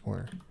types those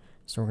were.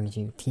 So we're going to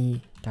do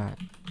T dot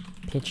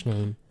pitch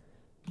name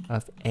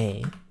of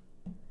A.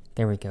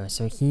 There we go.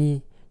 So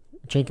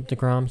Jacob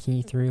DeGrom,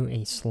 he threw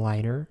a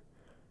slider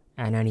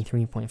at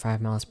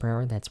 93.5 miles per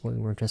hour. That's what we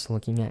were just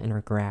looking at in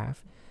our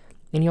graph.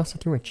 And he also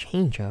threw a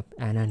changeup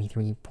at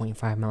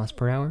 93.5 miles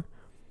per hour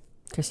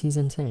because he's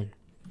insane.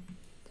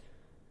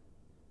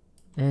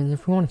 And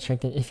if we want to check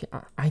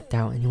that, I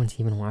doubt anyone's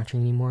even watching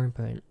anymore,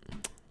 but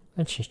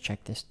let's just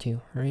check this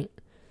too, right?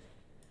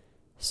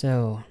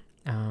 So,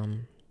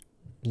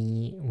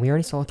 we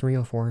already saw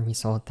 304. We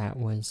saw that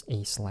was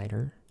a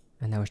slider,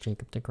 and that was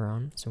Jacob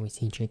DeGrom. So we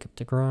see Jacob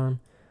DeGrom.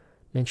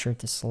 Make sure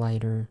it's a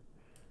slider.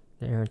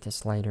 There, it's a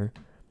slider.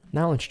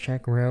 Now let's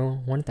check row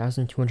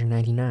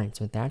 1299.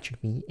 So that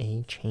should be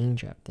a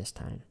changeup this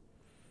time.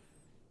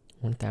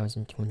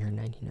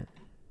 1299.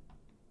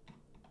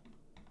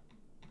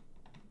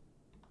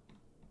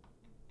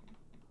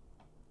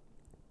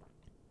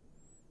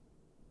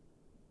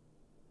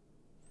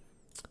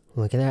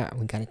 Look at that,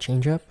 we got a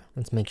changeup.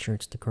 Let's make sure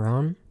it's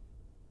DeGrom.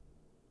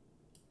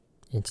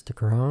 It's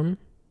DeGrom.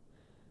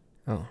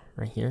 Oh,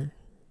 right here.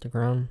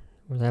 DeGrom.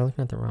 Was I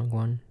looking at the wrong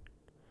one?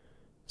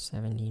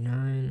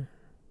 79.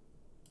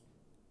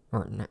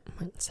 Or not,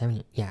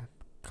 70. Yeah,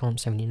 column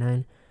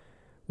 79.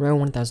 Row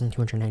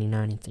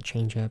 1299, it's a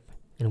changeup.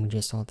 And we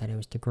just saw that it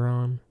was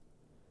DeGrom.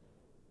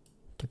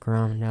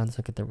 DeGrom, now let's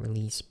look at the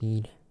release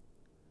speed.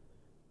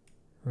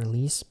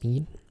 Release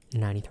speed,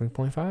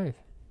 93.5.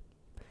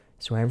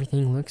 So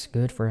everything looks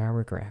good for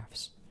our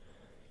graphs.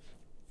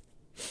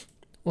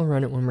 We'll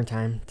run it one more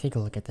time. Take a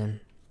look at them.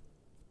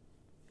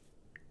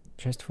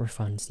 Just for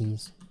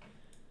funsies.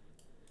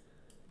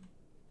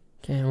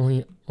 Okay,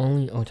 only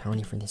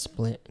Ohtani for this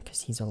split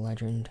because he's a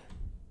legend.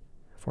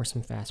 For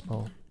some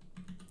fastball.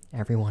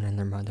 Everyone and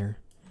their mother.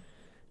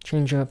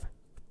 Changeup.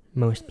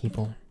 Most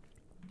people.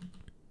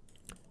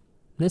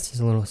 This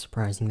is a little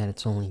surprising that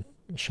it's only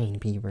Shane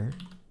Bieber.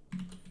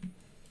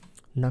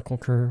 Knuckle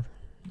curve.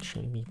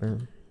 Shane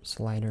Bieber.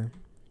 Slider,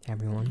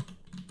 everyone.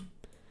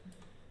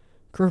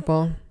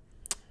 Curveball.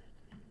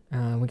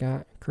 We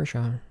got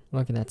Kershaw.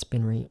 Look at that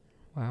spin rate.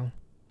 Wow.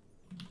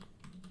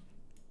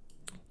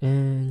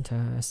 And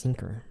a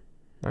sinker.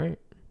 Alright.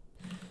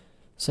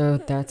 So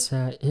that's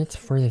it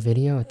for the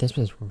video. This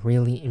was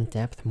really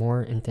in-depth,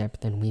 more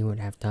in-depth than we would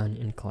have done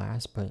in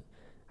class, but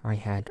I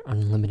had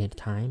unlimited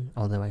time,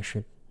 although I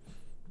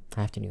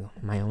have to do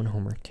my own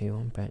homework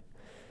too, but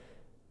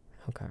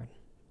oh god.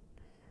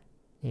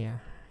 Yeah.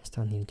 I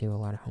still need to do a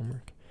lot of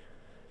homework.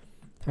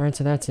 Alright,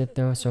 so that's it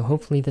though. So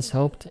hopefully this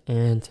helped,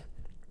 and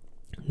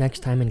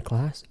next time in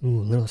class,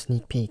 little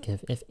sneak peek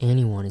if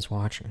anyone is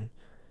watching.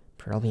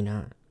 Probably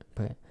not,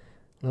 but a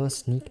little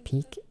sneak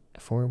peek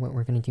for what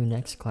we're going to do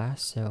next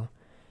class. So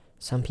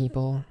some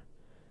people,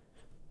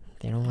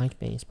 they don't like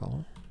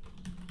baseball,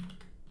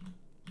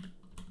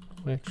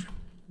 which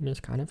is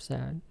kind of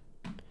sad,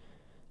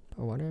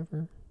 but whatever.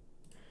 I'm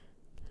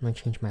going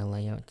to change my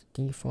layout to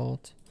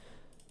default.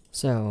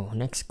 So,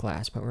 next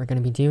class, what we're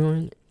going to be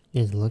doing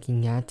is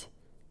looking at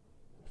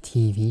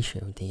TV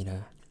show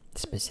data,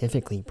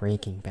 specifically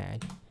Breaking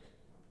Bad.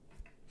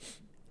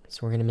 So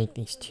we're going to make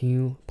these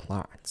 2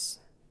 plots.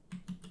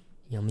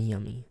 Yummy,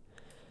 yummy.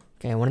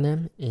 Okay, one of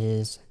them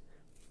is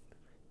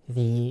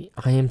the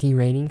IMDb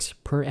ratings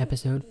per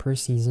episode, per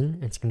season.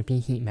 It's going to be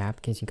a heat map,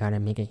 because you got to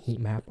make a heat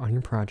map on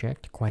your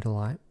project, quite a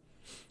lot.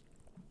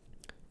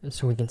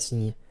 so we can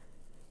see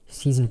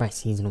season by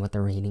season what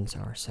the ratings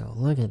are. So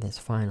look at this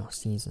final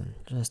season,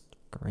 just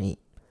great.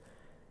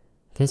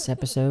 This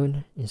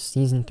episode is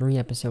season 3,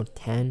 episode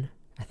 10.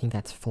 I think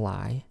that's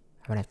Fly.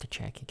 I would have to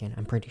check again.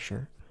 I'm pretty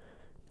sure.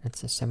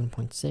 That's a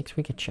 7.6.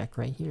 We could check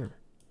right here.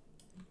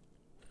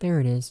 There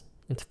it is.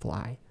 It's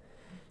Fly.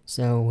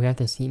 So we have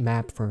this heat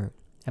map for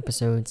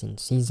episodes and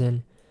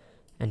season.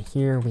 And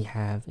here we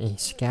have a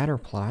scatter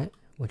plot,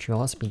 which you'll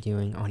also be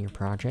doing on your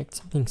project.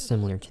 Something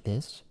similar to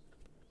this.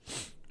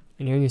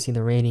 And here you see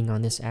the rating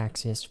on this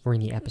axis for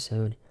the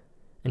episode.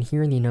 And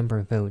here the number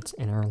of votes.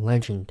 And our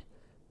legend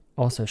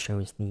also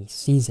shows the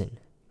season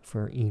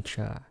for each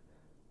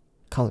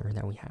color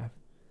that we have.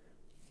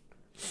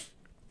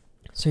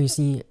 So you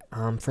see,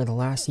 for the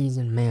last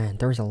season, man,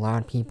 there's a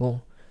lot of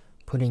people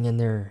putting in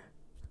their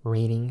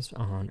ratings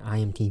on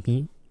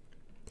IMDb.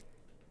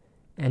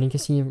 And you can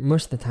see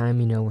most of the time,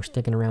 you know, we're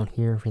sticking around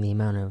here for the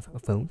amount of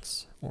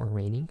votes or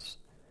ratings.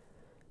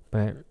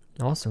 But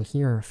also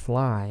here,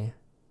 Fly,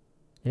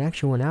 it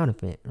actually went out a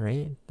bit,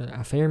 right?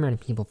 A fair amount of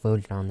people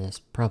voted on this,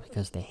 probably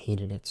because they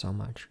hated it so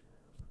much.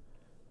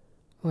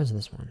 What was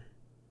this one?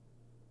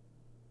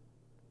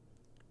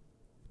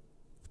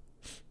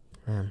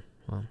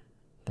 Well,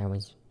 that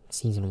was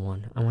season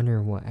 1. I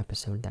wonder what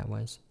episode that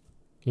was.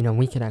 You know,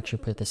 we could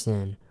actually put this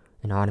in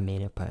and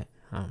automate it, but,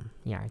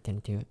 yeah, I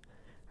didn't do it.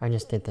 I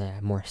just did the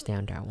more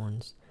standout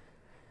ones.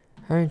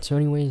 Alright, so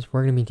anyways,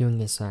 we're going to be doing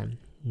this,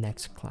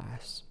 next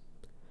class.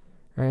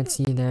 Alright,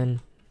 see you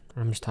then.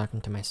 I'm just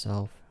talking to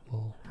myself.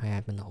 Well, I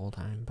have been the whole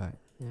time, but,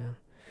 yeah.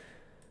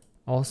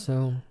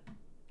 Also,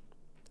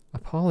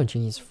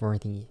 apologies for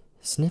the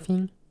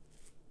sniffing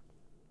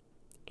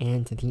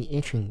and the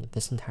itching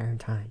this entire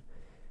time.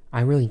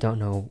 I really don't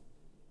know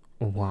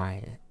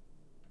why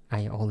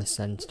I all of a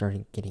sudden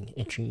started getting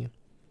itchy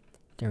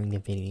during the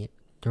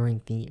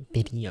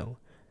video.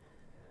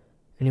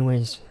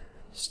 Anyways,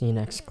 see you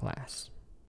next class.